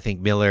I think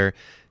Miller,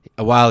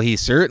 while he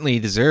certainly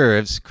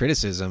deserves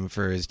criticism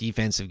for his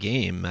defensive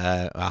game,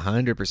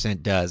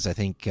 100% does. I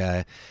think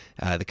the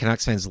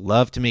Canucks fans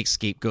love to make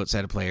scapegoats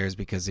out of players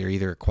because they're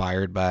either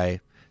acquired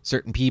by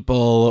certain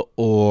people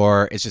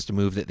or it's just a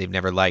move that they've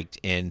never liked.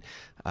 And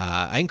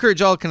I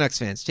encourage all Canucks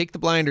fans, take the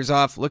blinders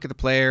off, look at the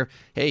player.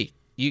 Hey,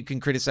 you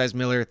can criticize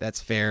Miller. That's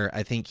fair.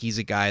 I think he's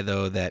a guy,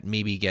 though, that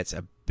maybe gets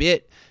a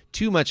bit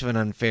too much of an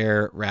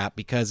unfair rap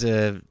because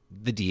of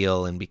the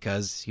deal and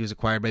because he was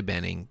acquired by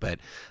Benning. But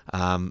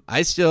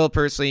I still,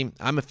 personally,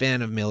 I'm a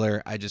fan of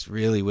Miller. I just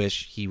really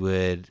wish he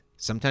would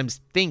sometimes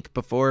think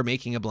before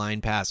making a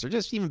blind pass, or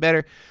just even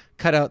better,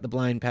 cut out the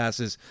blind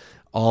passes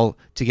all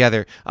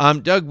together.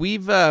 Doug,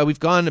 we've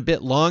gone a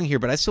bit long here,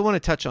 but I still want to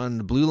touch on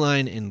the blue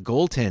line and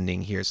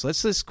goaltending here. So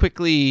let's just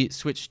quickly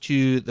switch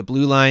to the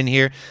blue line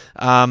here.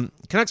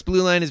 Canucks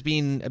blue line has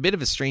been a bit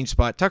of a strange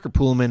spot. Tucker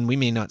Poolman, we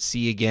may not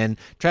see again.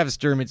 Travis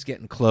Dermott's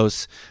getting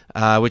close,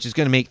 which is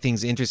going to make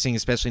things interesting,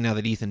 especially now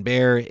that Ethan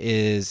Bear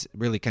is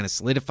really kind of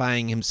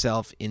solidifying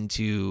himself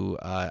into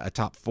a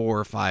top 4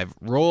 or 5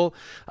 role.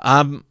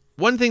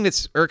 One thing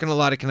that's irking a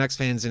lot of Canucks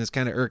fans, and it's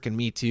kind of irking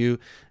me too,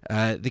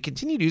 the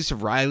continued use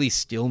of Riley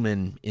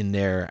Stillman in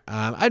there.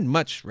 I'd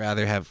much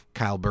rather have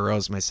Kyle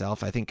Burroughs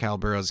myself. I think Kyle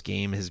Burroughs'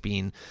 game has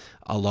been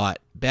a lot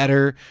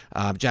better.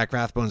 Jack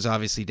Rathbone's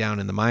obviously down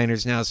in the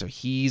minors now, so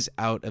he's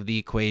out of the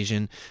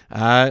equation.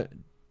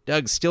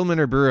 Doug, Stillman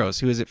or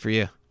Burroughs, who is it for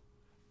you?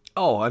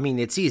 Oh, I mean,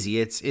 it's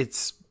easy.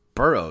 It's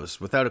Burroughs,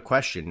 without a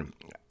question.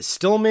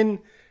 Stillman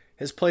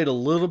has played a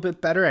little bit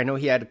better. I know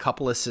he had a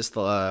couple assists.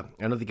 I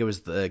don't think it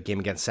was the game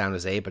against San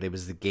Jose, but it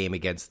was the game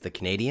against the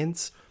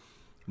Canadiens.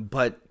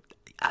 But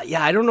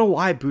yeah, I don't know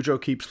why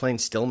Boudreau keeps playing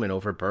Stillman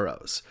over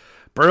Burroughs.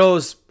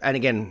 Burroughs, and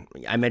again,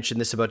 I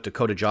mentioned this about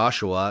Dakota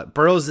Joshua.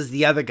 Burroughs is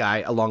the other guy,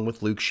 along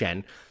with Luke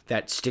Schenn,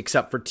 that sticks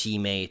up for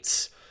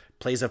teammates,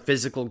 plays a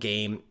physical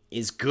game,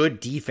 is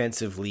good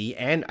defensively,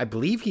 and I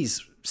believe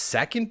he's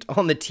second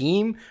on the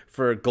team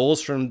for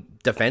goals from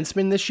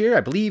defensemen this year.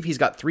 I believe he's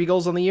got 3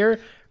 goals on the year.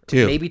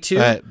 2. Maybe 2.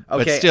 Okay,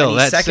 but still,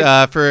 that's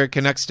for a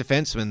Canucks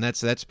defenseman.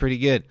 That's pretty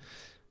good.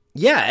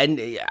 Yeah, and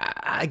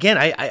again,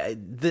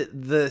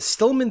 the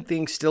Stillman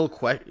thing still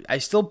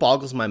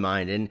boggles my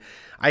mind, and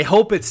I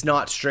hope it's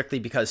not strictly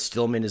because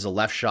Stillman is a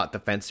left shot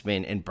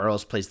defenseman and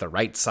Burroughs plays the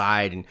right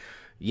side, and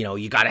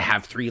you got to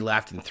have 3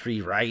 left and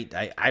 3 right.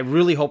 I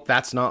really hope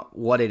that's not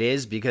what it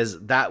is, because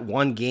that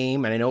one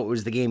game, and I know it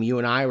was the game you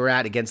and I were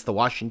at against the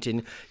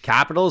Washington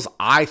Capitals,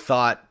 I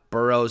thought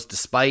Burroughs,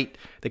 despite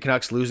the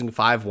Canucks losing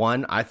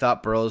 5-1, I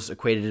thought Burroughs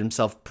equated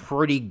himself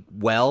pretty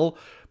well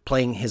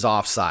playing his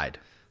offside.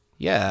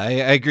 Yeah, I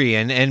agree.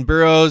 And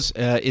Burroughs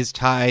is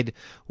tied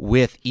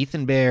with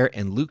Ethan Bear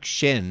and Luke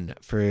Schenn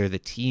for the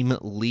team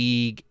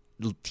lead,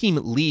 in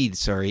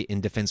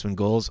defenseman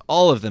goals.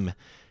 All of them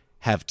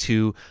have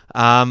 2.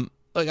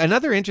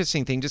 Another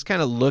interesting thing, just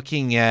kind of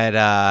looking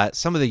at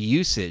some of the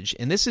usage,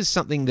 and this is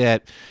something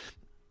that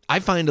I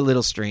find a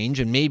little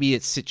strange, and maybe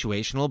it's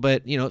situational,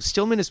 but,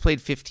 Stillman has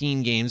played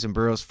 15 games and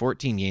Burroughs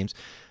 14 games.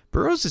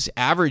 Burroughs is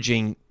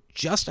averaging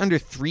just under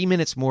 3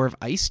 minutes more of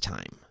ice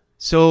time.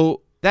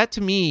 So that,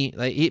 to me,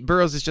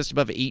 Burroughs is just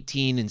above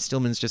 18 and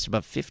Stillman's just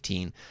above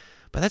 15.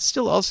 But that's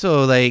still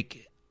also,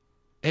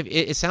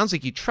 it sounds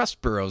like you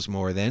trust Burroughs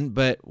more then,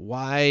 but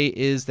why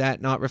is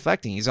that not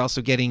reflecting? He's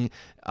also getting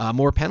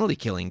more penalty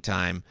killing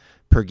time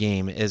per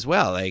game as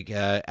well,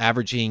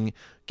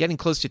 getting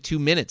close to 2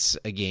 minutes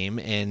a game,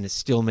 and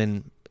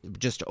Stillman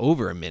just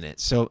over a minute.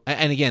 So,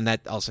 and again,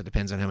 that also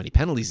depends on how many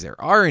penalties there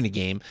are in a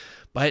game,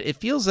 but it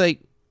feels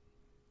like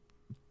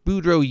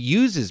Boudreau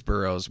uses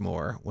Burroughs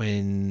more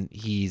when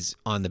he's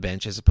on the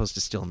bench as opposed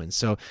to Stillman.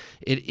 So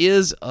it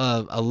is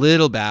a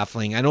little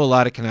baffling. I know a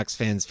lot of Canucks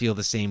fans feel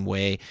the same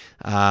way.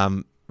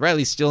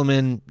 Riley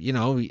Stillman,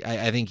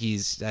 I think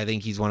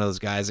he's one of those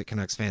guys that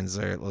Canucks fans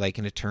are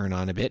liking to turn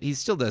on a bit. He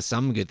still does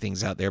some good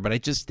things out there, but I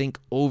just think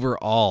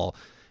overall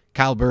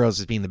Kyle Burrows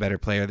is being the better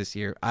player this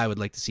year. I would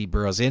like to see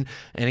Burrows in.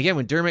 And again,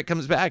 when Dermott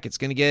comes back, it's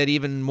going to get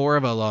even more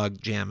of a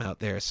log jam out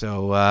there.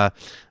 So,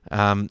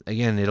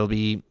 again, it'll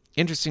be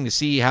interesting to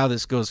see how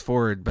this goes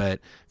forward. But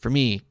for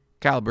me,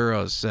 Kyle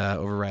Burrows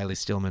over Riley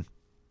Stillman.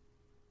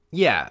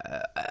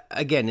 Yeah,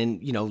 again,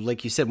 and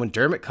like you said, when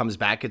Dermott comes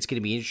back, it's going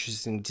to be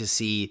interesting to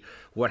see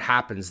what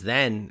happens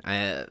then.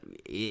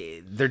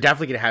 They're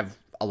definitely going to have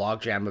a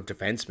logjam of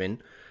defensemen.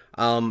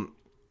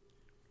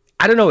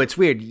 I don't know. It's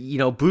weird.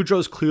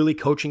 Boudreau's clearly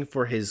coaching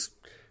for his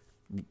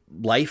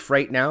life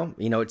right now.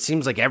 It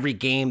seems like every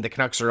game the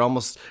Canucks are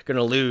almost going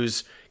to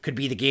lose could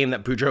be the game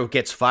that Boudreau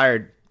gets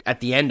fired at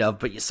the end of,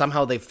 but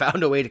somehow they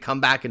found a way to come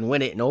back and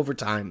win it in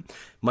overtime.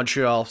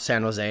 Montreal,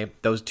 San Jose,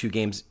 those two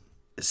games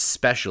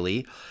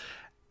especially.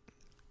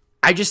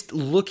 I just,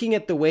 looking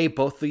at the way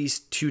both these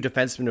two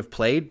defensemen have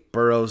played,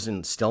 Burrows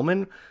and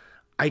Stillman,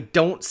 I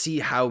don't see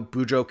how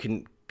Boudreau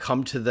can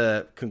come to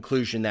the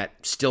conclusion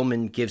that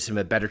Stillman gives him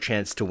a better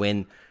chance to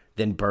win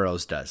than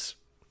Burrows does.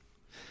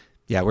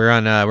 Yeah, we're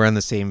on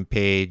the same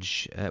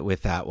page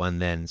with that one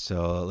then.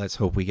 So let's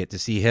hope we get to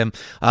see him.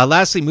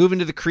 Lastly, moving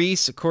to the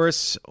crease, of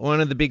course, one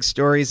of the big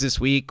stories this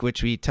week,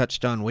 which we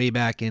touched on way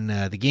back in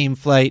the game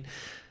flight,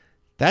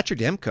 Thatcher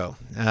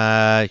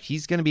Demko.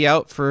 He's going to be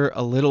out for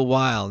a little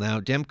while. Now,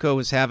 Demko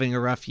was having a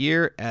rough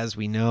year, as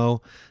we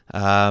know.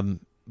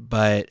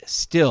 But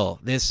still,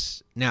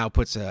 this now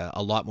puts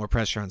a lot more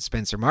pressure on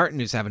Spencer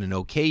Martin, who's having an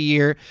okay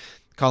year.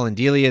 Colin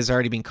Delia has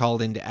already been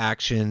called into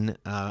action.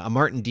 A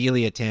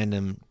Martin-Delia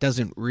tandem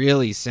doesn't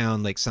really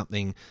sound like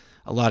something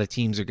a lot of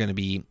teams are going to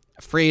be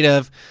afraid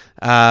of.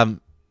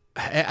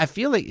 I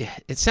feel like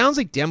it sounds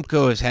like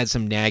Demko has had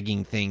some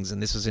nagging things,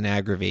 and this was an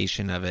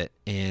aggravation of it.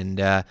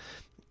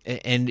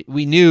 And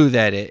we knew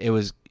that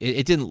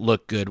it didn't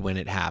look good when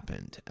it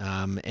happened.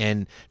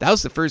 And that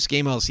was the first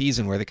game all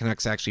season where the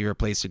Canucks actually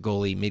replaced a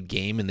goalie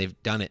mid-game, and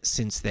they've done it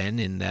since then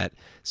in that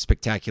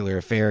spectacular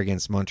affair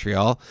against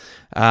Montreal.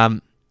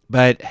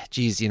 But,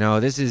 geez,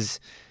 this is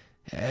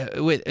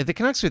with the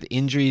Canucks with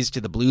injuries to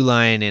the blue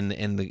line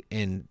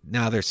and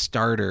now their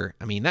starter.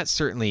 I mean, that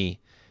certainly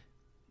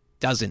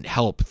doesn't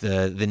help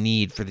the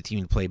need for the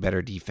team to play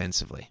better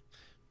defensively.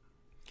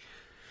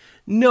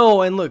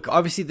 No, and look,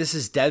 obviously this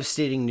is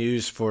devastating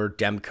news for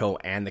Demko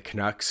and the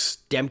Canucks.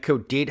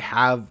 Demko did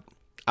have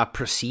a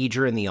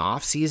procedure in the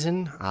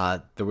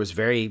offseason. There was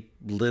very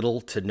little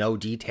to no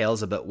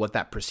details about what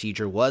that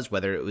procedure was,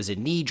 whether it was a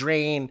knee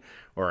drain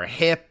or a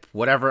hip,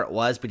 whatever it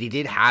was, but he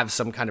did have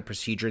some kind of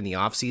procedure in the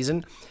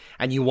offseason.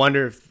 And you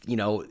wonder if,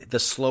 the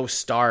slow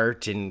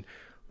start and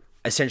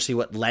essentially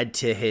what led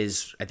to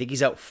his, I think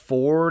he's out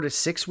 4 to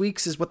 6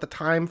 weeks is what the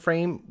time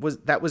frame was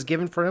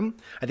given for him.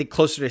 I think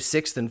closer to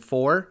 6 than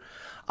 4.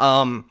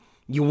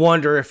 You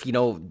wonder if,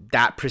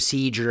 that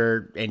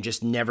procedure and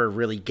just never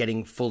really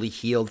getting fully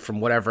healed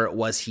from whatever it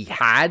was he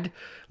had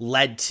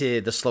led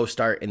to the slow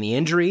start and the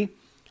injury.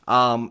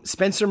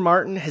 Spencer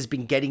Martin has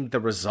been getting the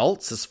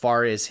results as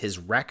far as his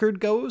record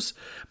goes.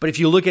 But if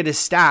you look at his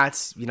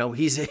stats,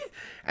 he's,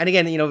 and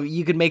again,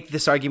 you could make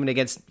this argument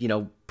against,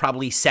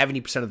 probably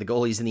 70% of the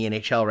goalies in the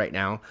NHL right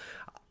now,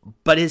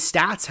 but his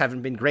stats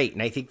haven't been great.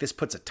 And I think this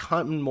puts a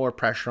ton more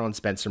pressure on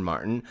Spencer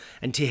Martin.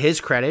 And to his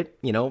credit,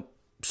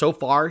 so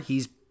far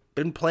he's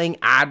been playing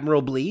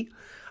admirably.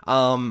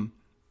 But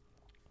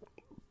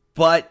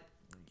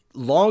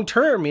long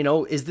term,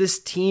 is this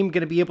team going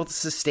to be able to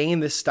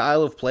sustain this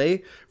style of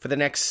play for the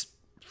next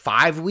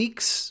 5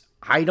 weeks?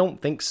 I don't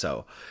think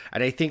so.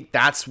 And I think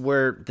that's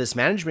where this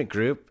management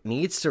group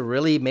needs to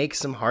really make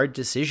some hard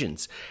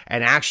decisions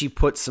and actually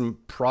put some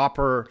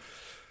proper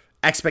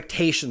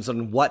expectations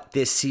on what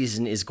this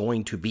season is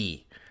going to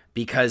be.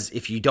 Because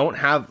if you don't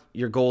have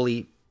your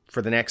goalie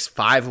for the next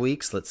 5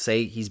 weeks, let's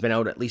say he's been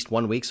out at least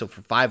 1 week, so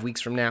for 5 weeks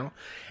from now,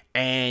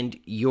 and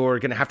you're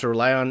going to have to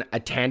rely on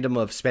a tandem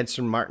of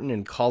Spencer Martin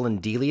and Colin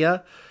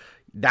Delia,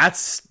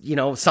 that's,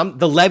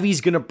 the levee's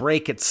going to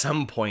break at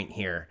some point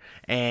here.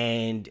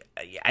 And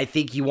I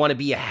think you want to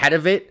be ahead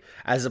of it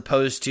as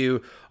opposed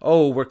to,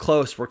 oh, we're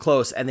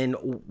close. And then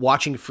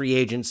watching free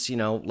agents,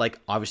 like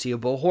obviously a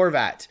Bo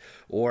Horvat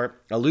or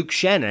a Luke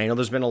Schenn. And I know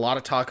there's been a lot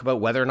of talk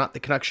about whether or not the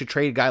Canucks should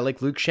trade a guy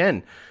like Luke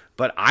Schenn.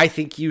 But I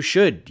think you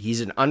should.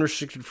 He's an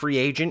unrestricted free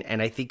agent,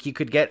 and I think you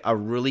could get a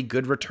really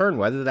good return,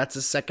 whether that's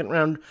a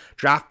second-round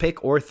draft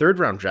pick or a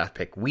third-round draft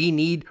pick. We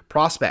need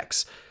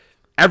prospects.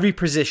 Every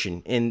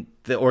position in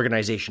the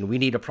organization, we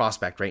need a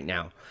prospect right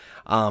now.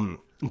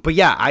 But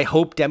yeah, I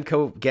hope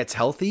Demko gets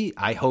healthy.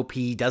 I hope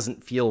he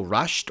doesn't feel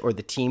rushed or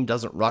the team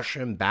doesn't rush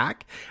him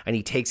back and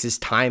he takes his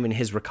time in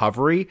his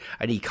recovery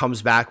and he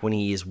comes back when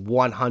he is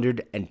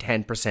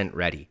 110%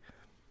 ready.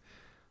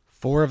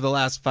 4 of the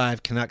last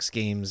 5 Canucks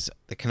games,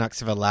 the Canucks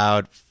have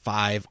allowed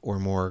 5 or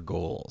more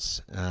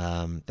goals.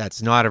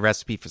 That's not a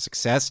recipe for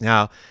success.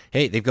 Now,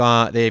 hey, they've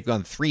gone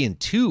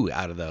 3-2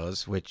 out of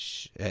those,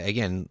 which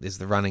again is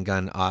the run and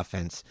gun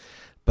offense.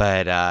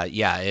 But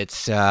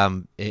it's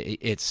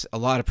a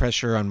lot of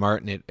pressure on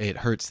Martin. It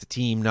hurts the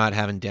team not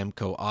having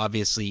Demko,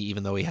 obviously,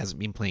 even though he hasn't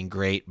been playing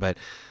great. But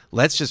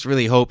let's just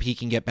really hope he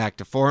can get back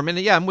to form. And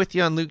I'm with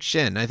you on Luke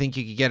Schenn. I think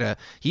you could get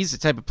he's the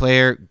type of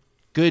player,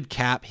 good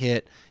cap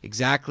hit,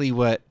 exactly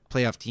what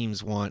playoff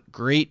teams want.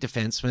 Great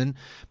defenseman.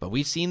 But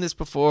we've seen this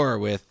before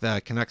with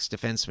Canucks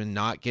defensemen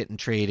not getting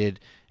traded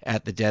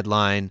at the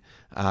deadline.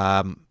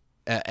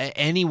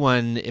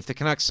 Anyone, if the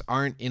Canucks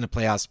aren't in a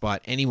playoff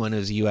spot, anyone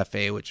who's a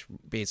UFA, which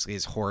basically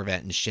is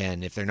Horvat and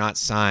Schenn, if they're not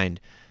signed,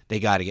 they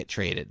got to get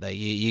traded. Like,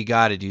 you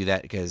got to do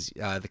that because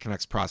the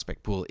Canucks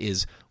prospect pool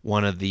is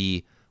one of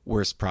the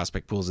worst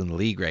prospect pools in the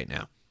league right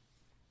now.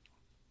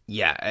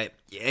 Yeah,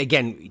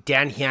 again,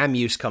 Dan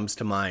Hamhuis comes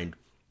to mind.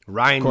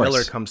 Ryan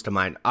Miller comes to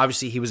mind.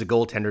 Obviously, he was a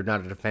goaltender,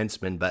 not a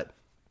defenseman, but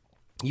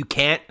you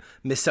can't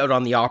miss out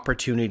on the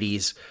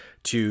opportunities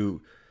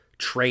to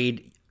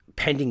trade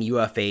pending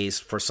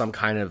UFAs for some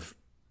kind of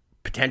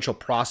potential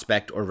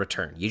prospect or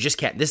return. You just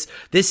can't.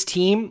 This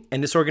team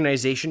and this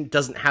organization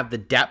doesn't have the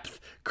depth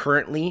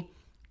currently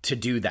to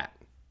do that.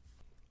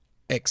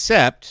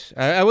 Except,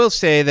 I will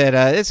say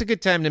that it's a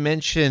good time to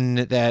mention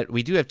that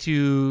we do have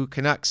two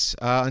Canucks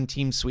on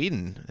Team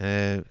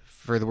Sweden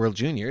for the World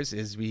Juniors,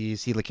 as we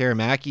see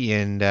Lekerimäki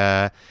and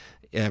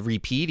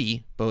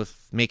Repeaty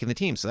both making the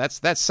team. So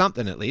that's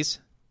something at least.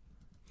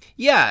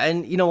 Yeah,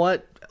 and you know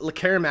what?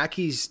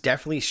 Lekerimäki's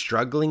definitely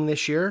struggling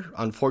this year.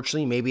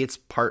 Unfortunately, maybe it's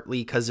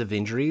partly because of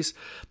injuries,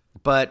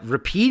 but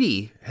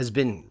Repeaty has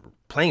been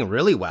playing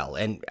really well.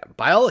 And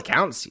by all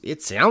accounts,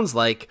 it sounds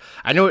like,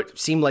 I know it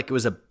seemed like it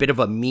was a bit of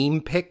a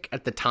meme pick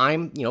at the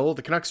time. You know,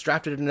 the Canucks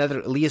drafted another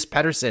Elias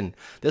Pettersson.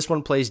 This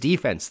one plays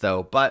defense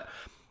though, but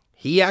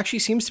he actually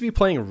seems to be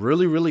playing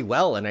really, really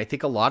well. And I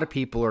think a lot of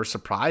people are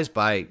surprised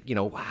by, you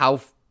know,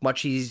 how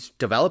much he's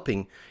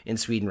developing in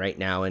Sweden right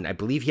now. And I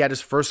believe he had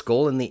his first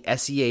goal in the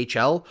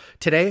SEHL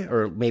today,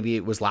 or maybe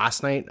it was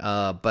last night,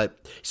 but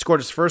he scored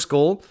his first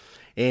goal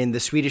in the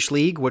Swedish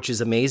league, which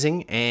is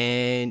amazing.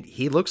 And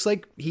he looks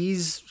like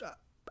he's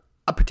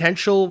a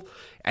potential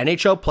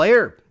NHL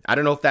player. I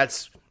don't know if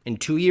that's in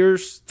 2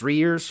 years, 3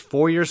 years,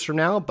 4 years from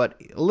now, but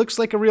it looks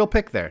like a real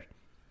pick there.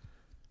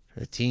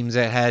 The teams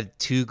that had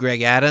 2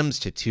 Greg Adams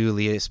to 2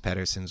 Elias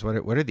Petterssons,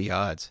 what are the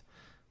odds?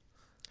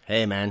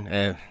 Hey,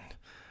 man,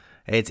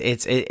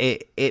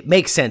 It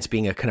makes sense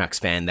being a Canucks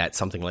fan that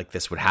something like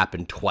this would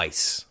happen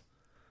twice.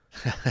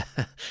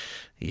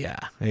 Yeah,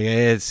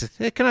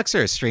 the Canucks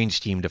are a strange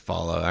team to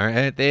follow,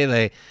 aren't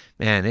they?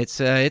 It's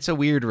a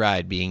weird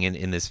ride being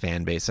in this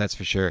fan base, that's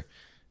for sure.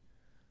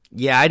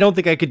 Yeah, I don't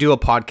think I could do a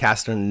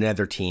podcast on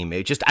another team.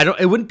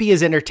 It wouldn't be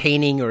as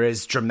entertaining or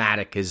as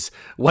dramatic as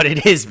what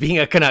it is being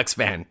a Canucks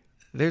fan.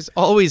 There's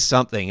always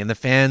something, and the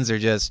fans are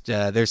just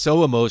they're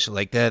so emotional.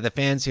 Like the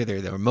fans here,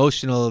 they're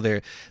emotional,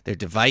 they're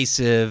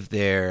divisive,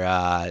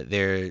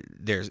 they're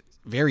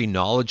very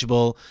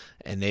knowledgeable,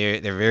 and they're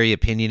very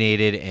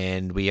opinionated.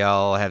 And we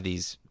all have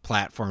these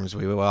platforms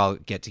where we all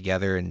get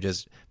together and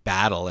just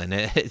battle. And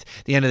at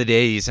the end of the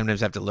day, you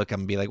sometimes have to look up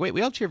and be like, "Wait,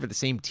 we all cheer for the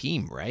same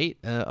team, right?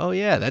 Oh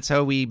yeah, that's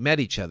how we met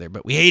each other,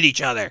 but we hate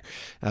each other."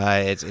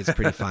 It's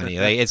pretty funny.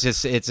 Like,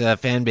 it's a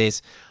fan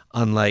base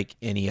unlike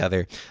any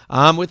other.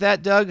 With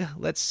that, Doug,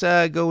 let's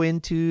go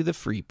into the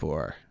free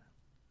pour.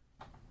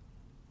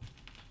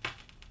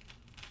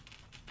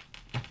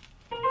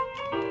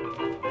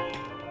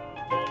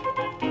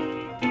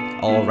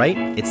 All right,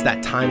 it's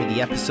that time of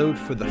the episode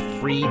for the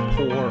free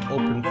pour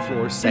open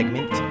floor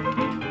segment.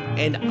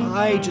 And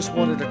I just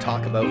wanted to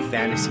talk about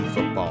fantasy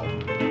football.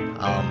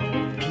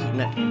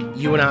 Pete,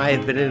 you and I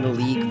have been in the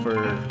league for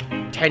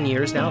 10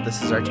 years now.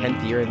 This is our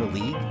 10th year in the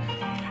league.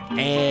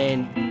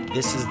 And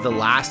this is the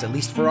last, at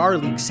least for our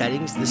league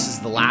settings, this is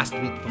the last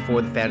week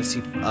before the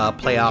fantasy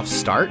playoffs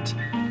start.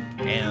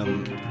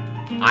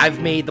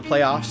 I've made the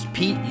playoffs.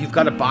 Pete, you've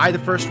got to bye the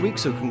first week,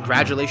 so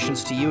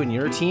congratulations to you and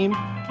your team.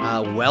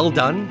 Well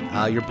done.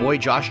 Your boy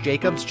Josh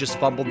Jacobs just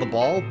fumbled the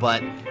ball,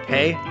 but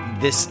hey,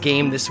 this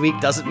game this week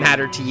doesn't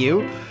matter to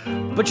you.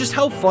 But just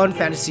how fun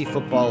fantasy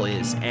football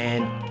is.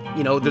 And,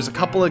 you know, there's a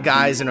couple of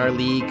guys in our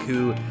league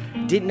who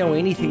didn't know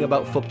anything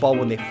about football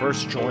when they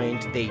first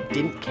joined. They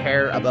didn't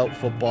care about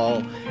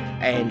football.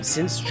 And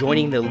since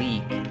joining the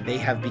league, they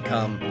have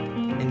become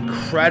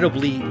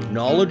incredibly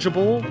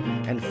knowledgeable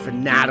and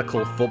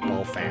fanatical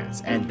football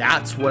fans. And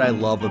that's what I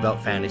love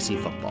about fantasy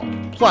football.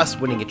 Plus,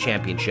 winning a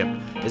championship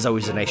is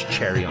always a nice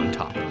cherry on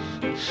top.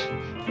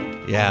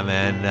 Yeah,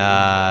 man.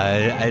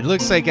 It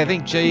looks like, I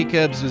think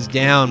Jacobs was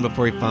down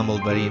before he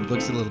fumbled, but he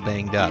looks a little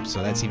banged up,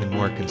 so that's even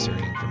more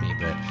concerning for me,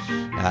 but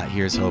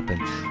here's hoping.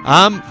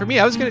 For me,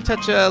 I was going to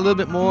touch a little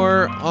bit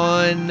more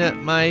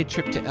on my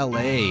trip to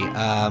LA.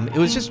 It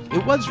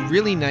was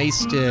really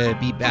nice to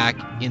be back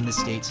in the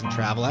States and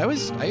travel. I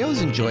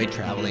always enjoyed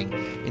traveling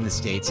in the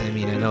States. I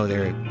mean, I know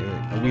they're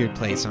a weird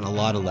place on a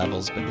lot of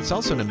levels, but it's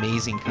also an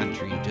amazing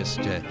country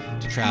just to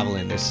travel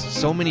in. There's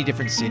so many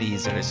different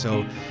cities that are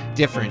so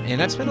different,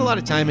 and I've spent a lot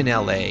of time in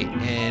LA,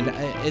 and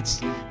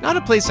it's not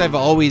a place I've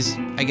always,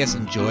 I guess,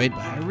 enjoyed, but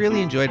I really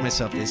enjoyed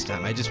myself this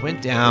time. I just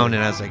went down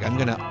and I was like, I'm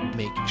gonna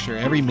making sure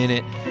every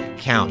minute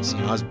counts.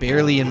 I was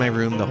barely in my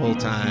room the whole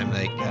time.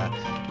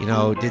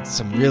 Did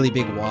some really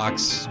big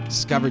walks,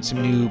 discovered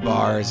some new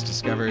bars,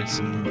 discovered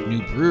some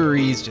new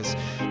breweries, just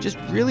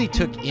really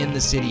took in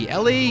the city.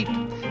 LA,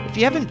 if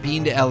you haven't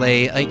been to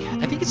LA,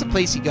 I think it's a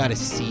place you got to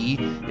see.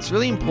 It's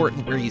really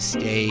important where you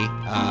stay.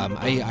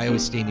 I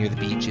always stay near the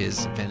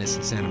beaches, Venice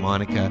and Santa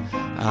Monica.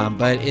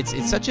 But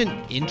it's such an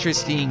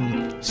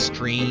interesting,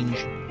 strange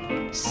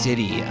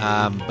city.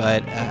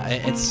 But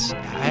it's,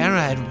 I don't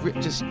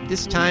know, just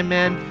this time,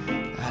 man,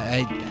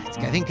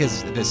 I think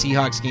because the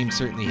Seahawks game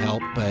certainly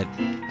helped, but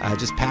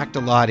just packed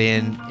a lot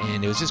in,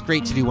 and it was just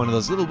great to do one of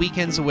those little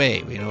weekends away,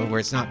 where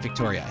it's not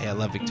Victoria. Hey, I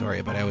love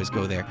Victoria, but I always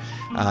go there.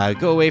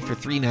 Go away for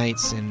 3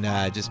 nights and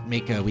just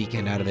make a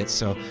weekend out of it.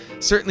 So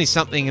certainly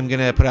something I'm going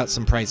to put out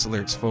some price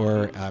alerts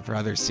for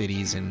other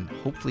cities, and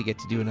hopefully get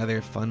to do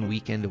another fun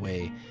weekend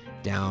away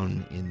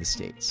down in the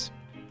States.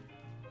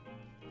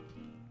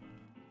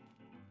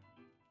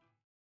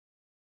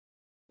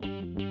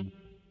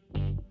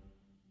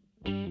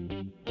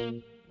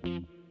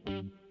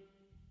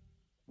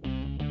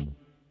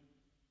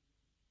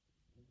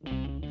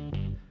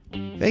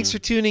 Thanks for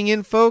tuning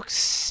in,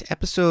 folks.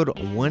 Episode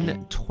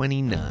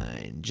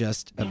 129,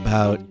 just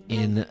about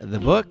in the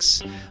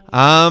books.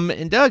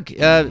 And Doug,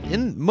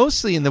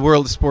 mostly in the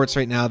world of sports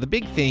right now, the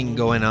big thing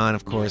going on,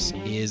 of course,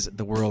 is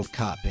the World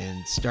Cup.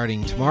 And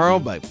starting tomorrow,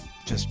 but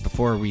just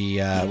before we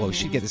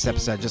should get this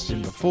episode just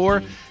in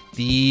before,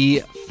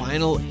 the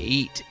final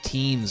 8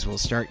 teams will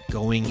start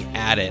going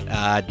at it.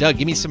 Doug,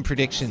 give me some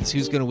predictions.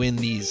 Who's going to win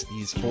these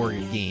 4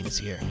 games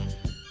here?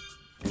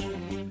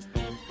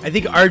 I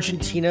think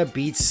Argentina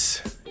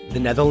beats the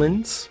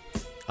Netherlands.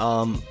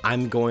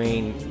 I'm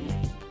going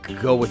to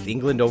go with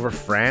England over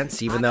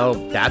France, even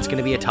though that's going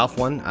to be a tough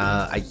one.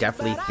 I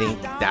definitely think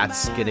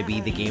that's going to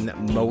be the game that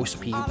most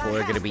people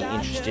are going to be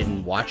interested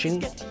in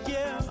watching.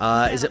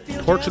 Is it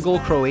Portugal,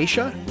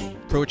 Croatia?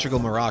 Portugal,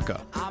 Morocco.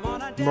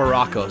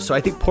 So I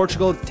think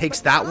Portugal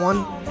takes that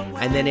one,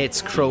 and then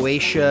it's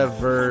Croatia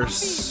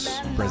versus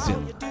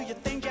Brazil.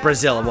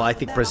 Well, I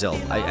think Brazil.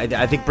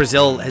 I think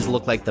Brazil has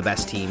looked like the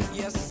best team.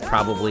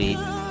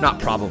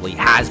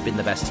 Has been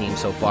the best team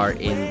so far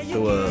in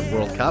the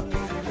World Cup.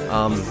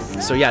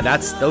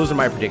 Those are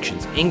my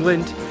predictions.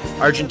 England,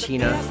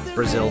 Argentina,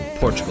 Brazil,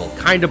 Portugal.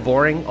 Kind of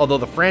boring, although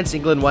the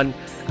France-England one,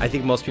 I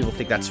think most people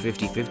think that's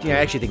 50-50. I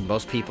actually think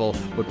most people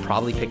would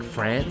probably pick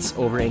France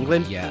over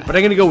England. Yeah. But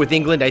I'm going to go with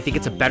England. I think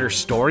it's a better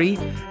story,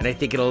 and I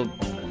think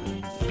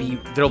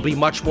there'll be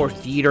much more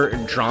theater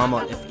and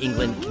drama if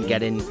England can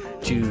get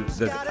into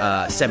the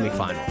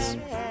semifinals.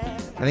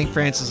 I think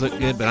France has looked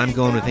good, but I'm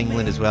going with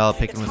England as well,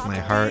 picking with my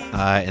heart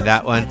in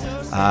that one.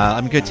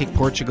 I'm going to take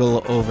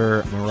Portugal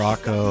over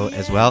Morocco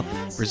as well.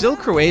 Brazil,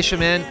 Croatia,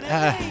 man.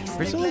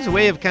 Brazil has a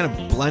way of kind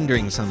of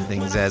blundering some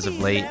things as of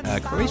late.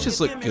 Croatia's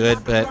looked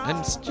good, but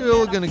I'm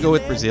still going to go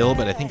with Brazil,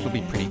 but I think it'll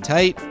be pretty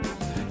tight.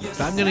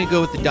 So I'm going to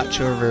go with the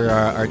Dutch over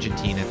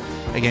Argentina.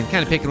 Again,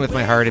 kind of picking with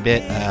my heart a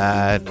bit.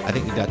 I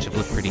think the Dutch have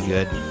looked pretty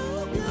good,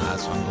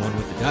 so I'm going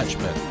with the Dutch.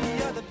 But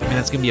man,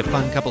 it's going to be a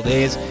fun couple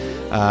days.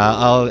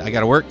 I got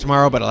to work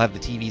tomorrow, but I'll have the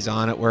TVs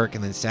on at work,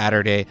 and then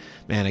Saturday,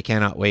 man, I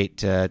cannot wait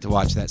to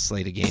watch that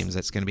slate of games.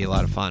 That's going to be a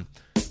lot of fun.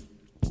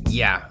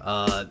 Yeah,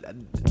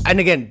 and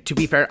again, to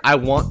be fair, I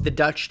want the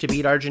Dutch to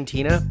beat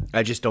Argentina.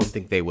 I just don't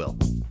think they will.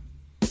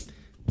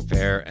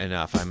 Fair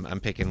enough. I'm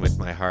picking with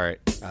my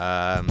heart,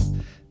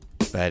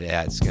 but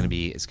yeah, it's going to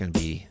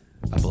be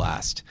a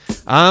blast.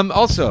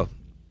 Also,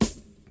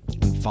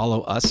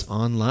 follow us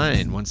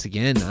online. Once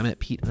again, I'm at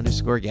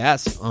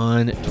Pete_Gas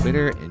on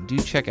Twitter, and do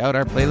check out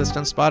our playlist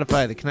on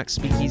Spotify, the Canucks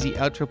Speakeasy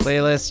Outro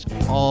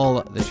playlist.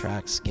 All the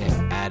tracks get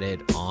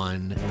added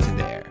on to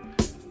there.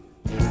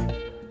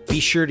 Be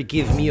sure to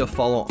give me a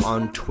follow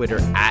on Twitter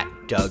at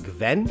Doug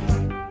Venn.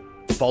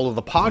 Follow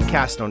the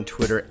podcast on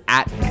Twitter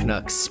at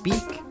Canucks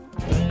Speak.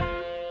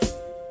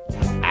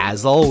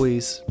 As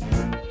always,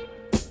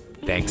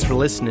 thanks for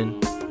listening.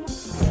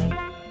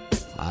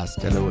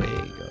 Hasta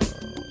luego.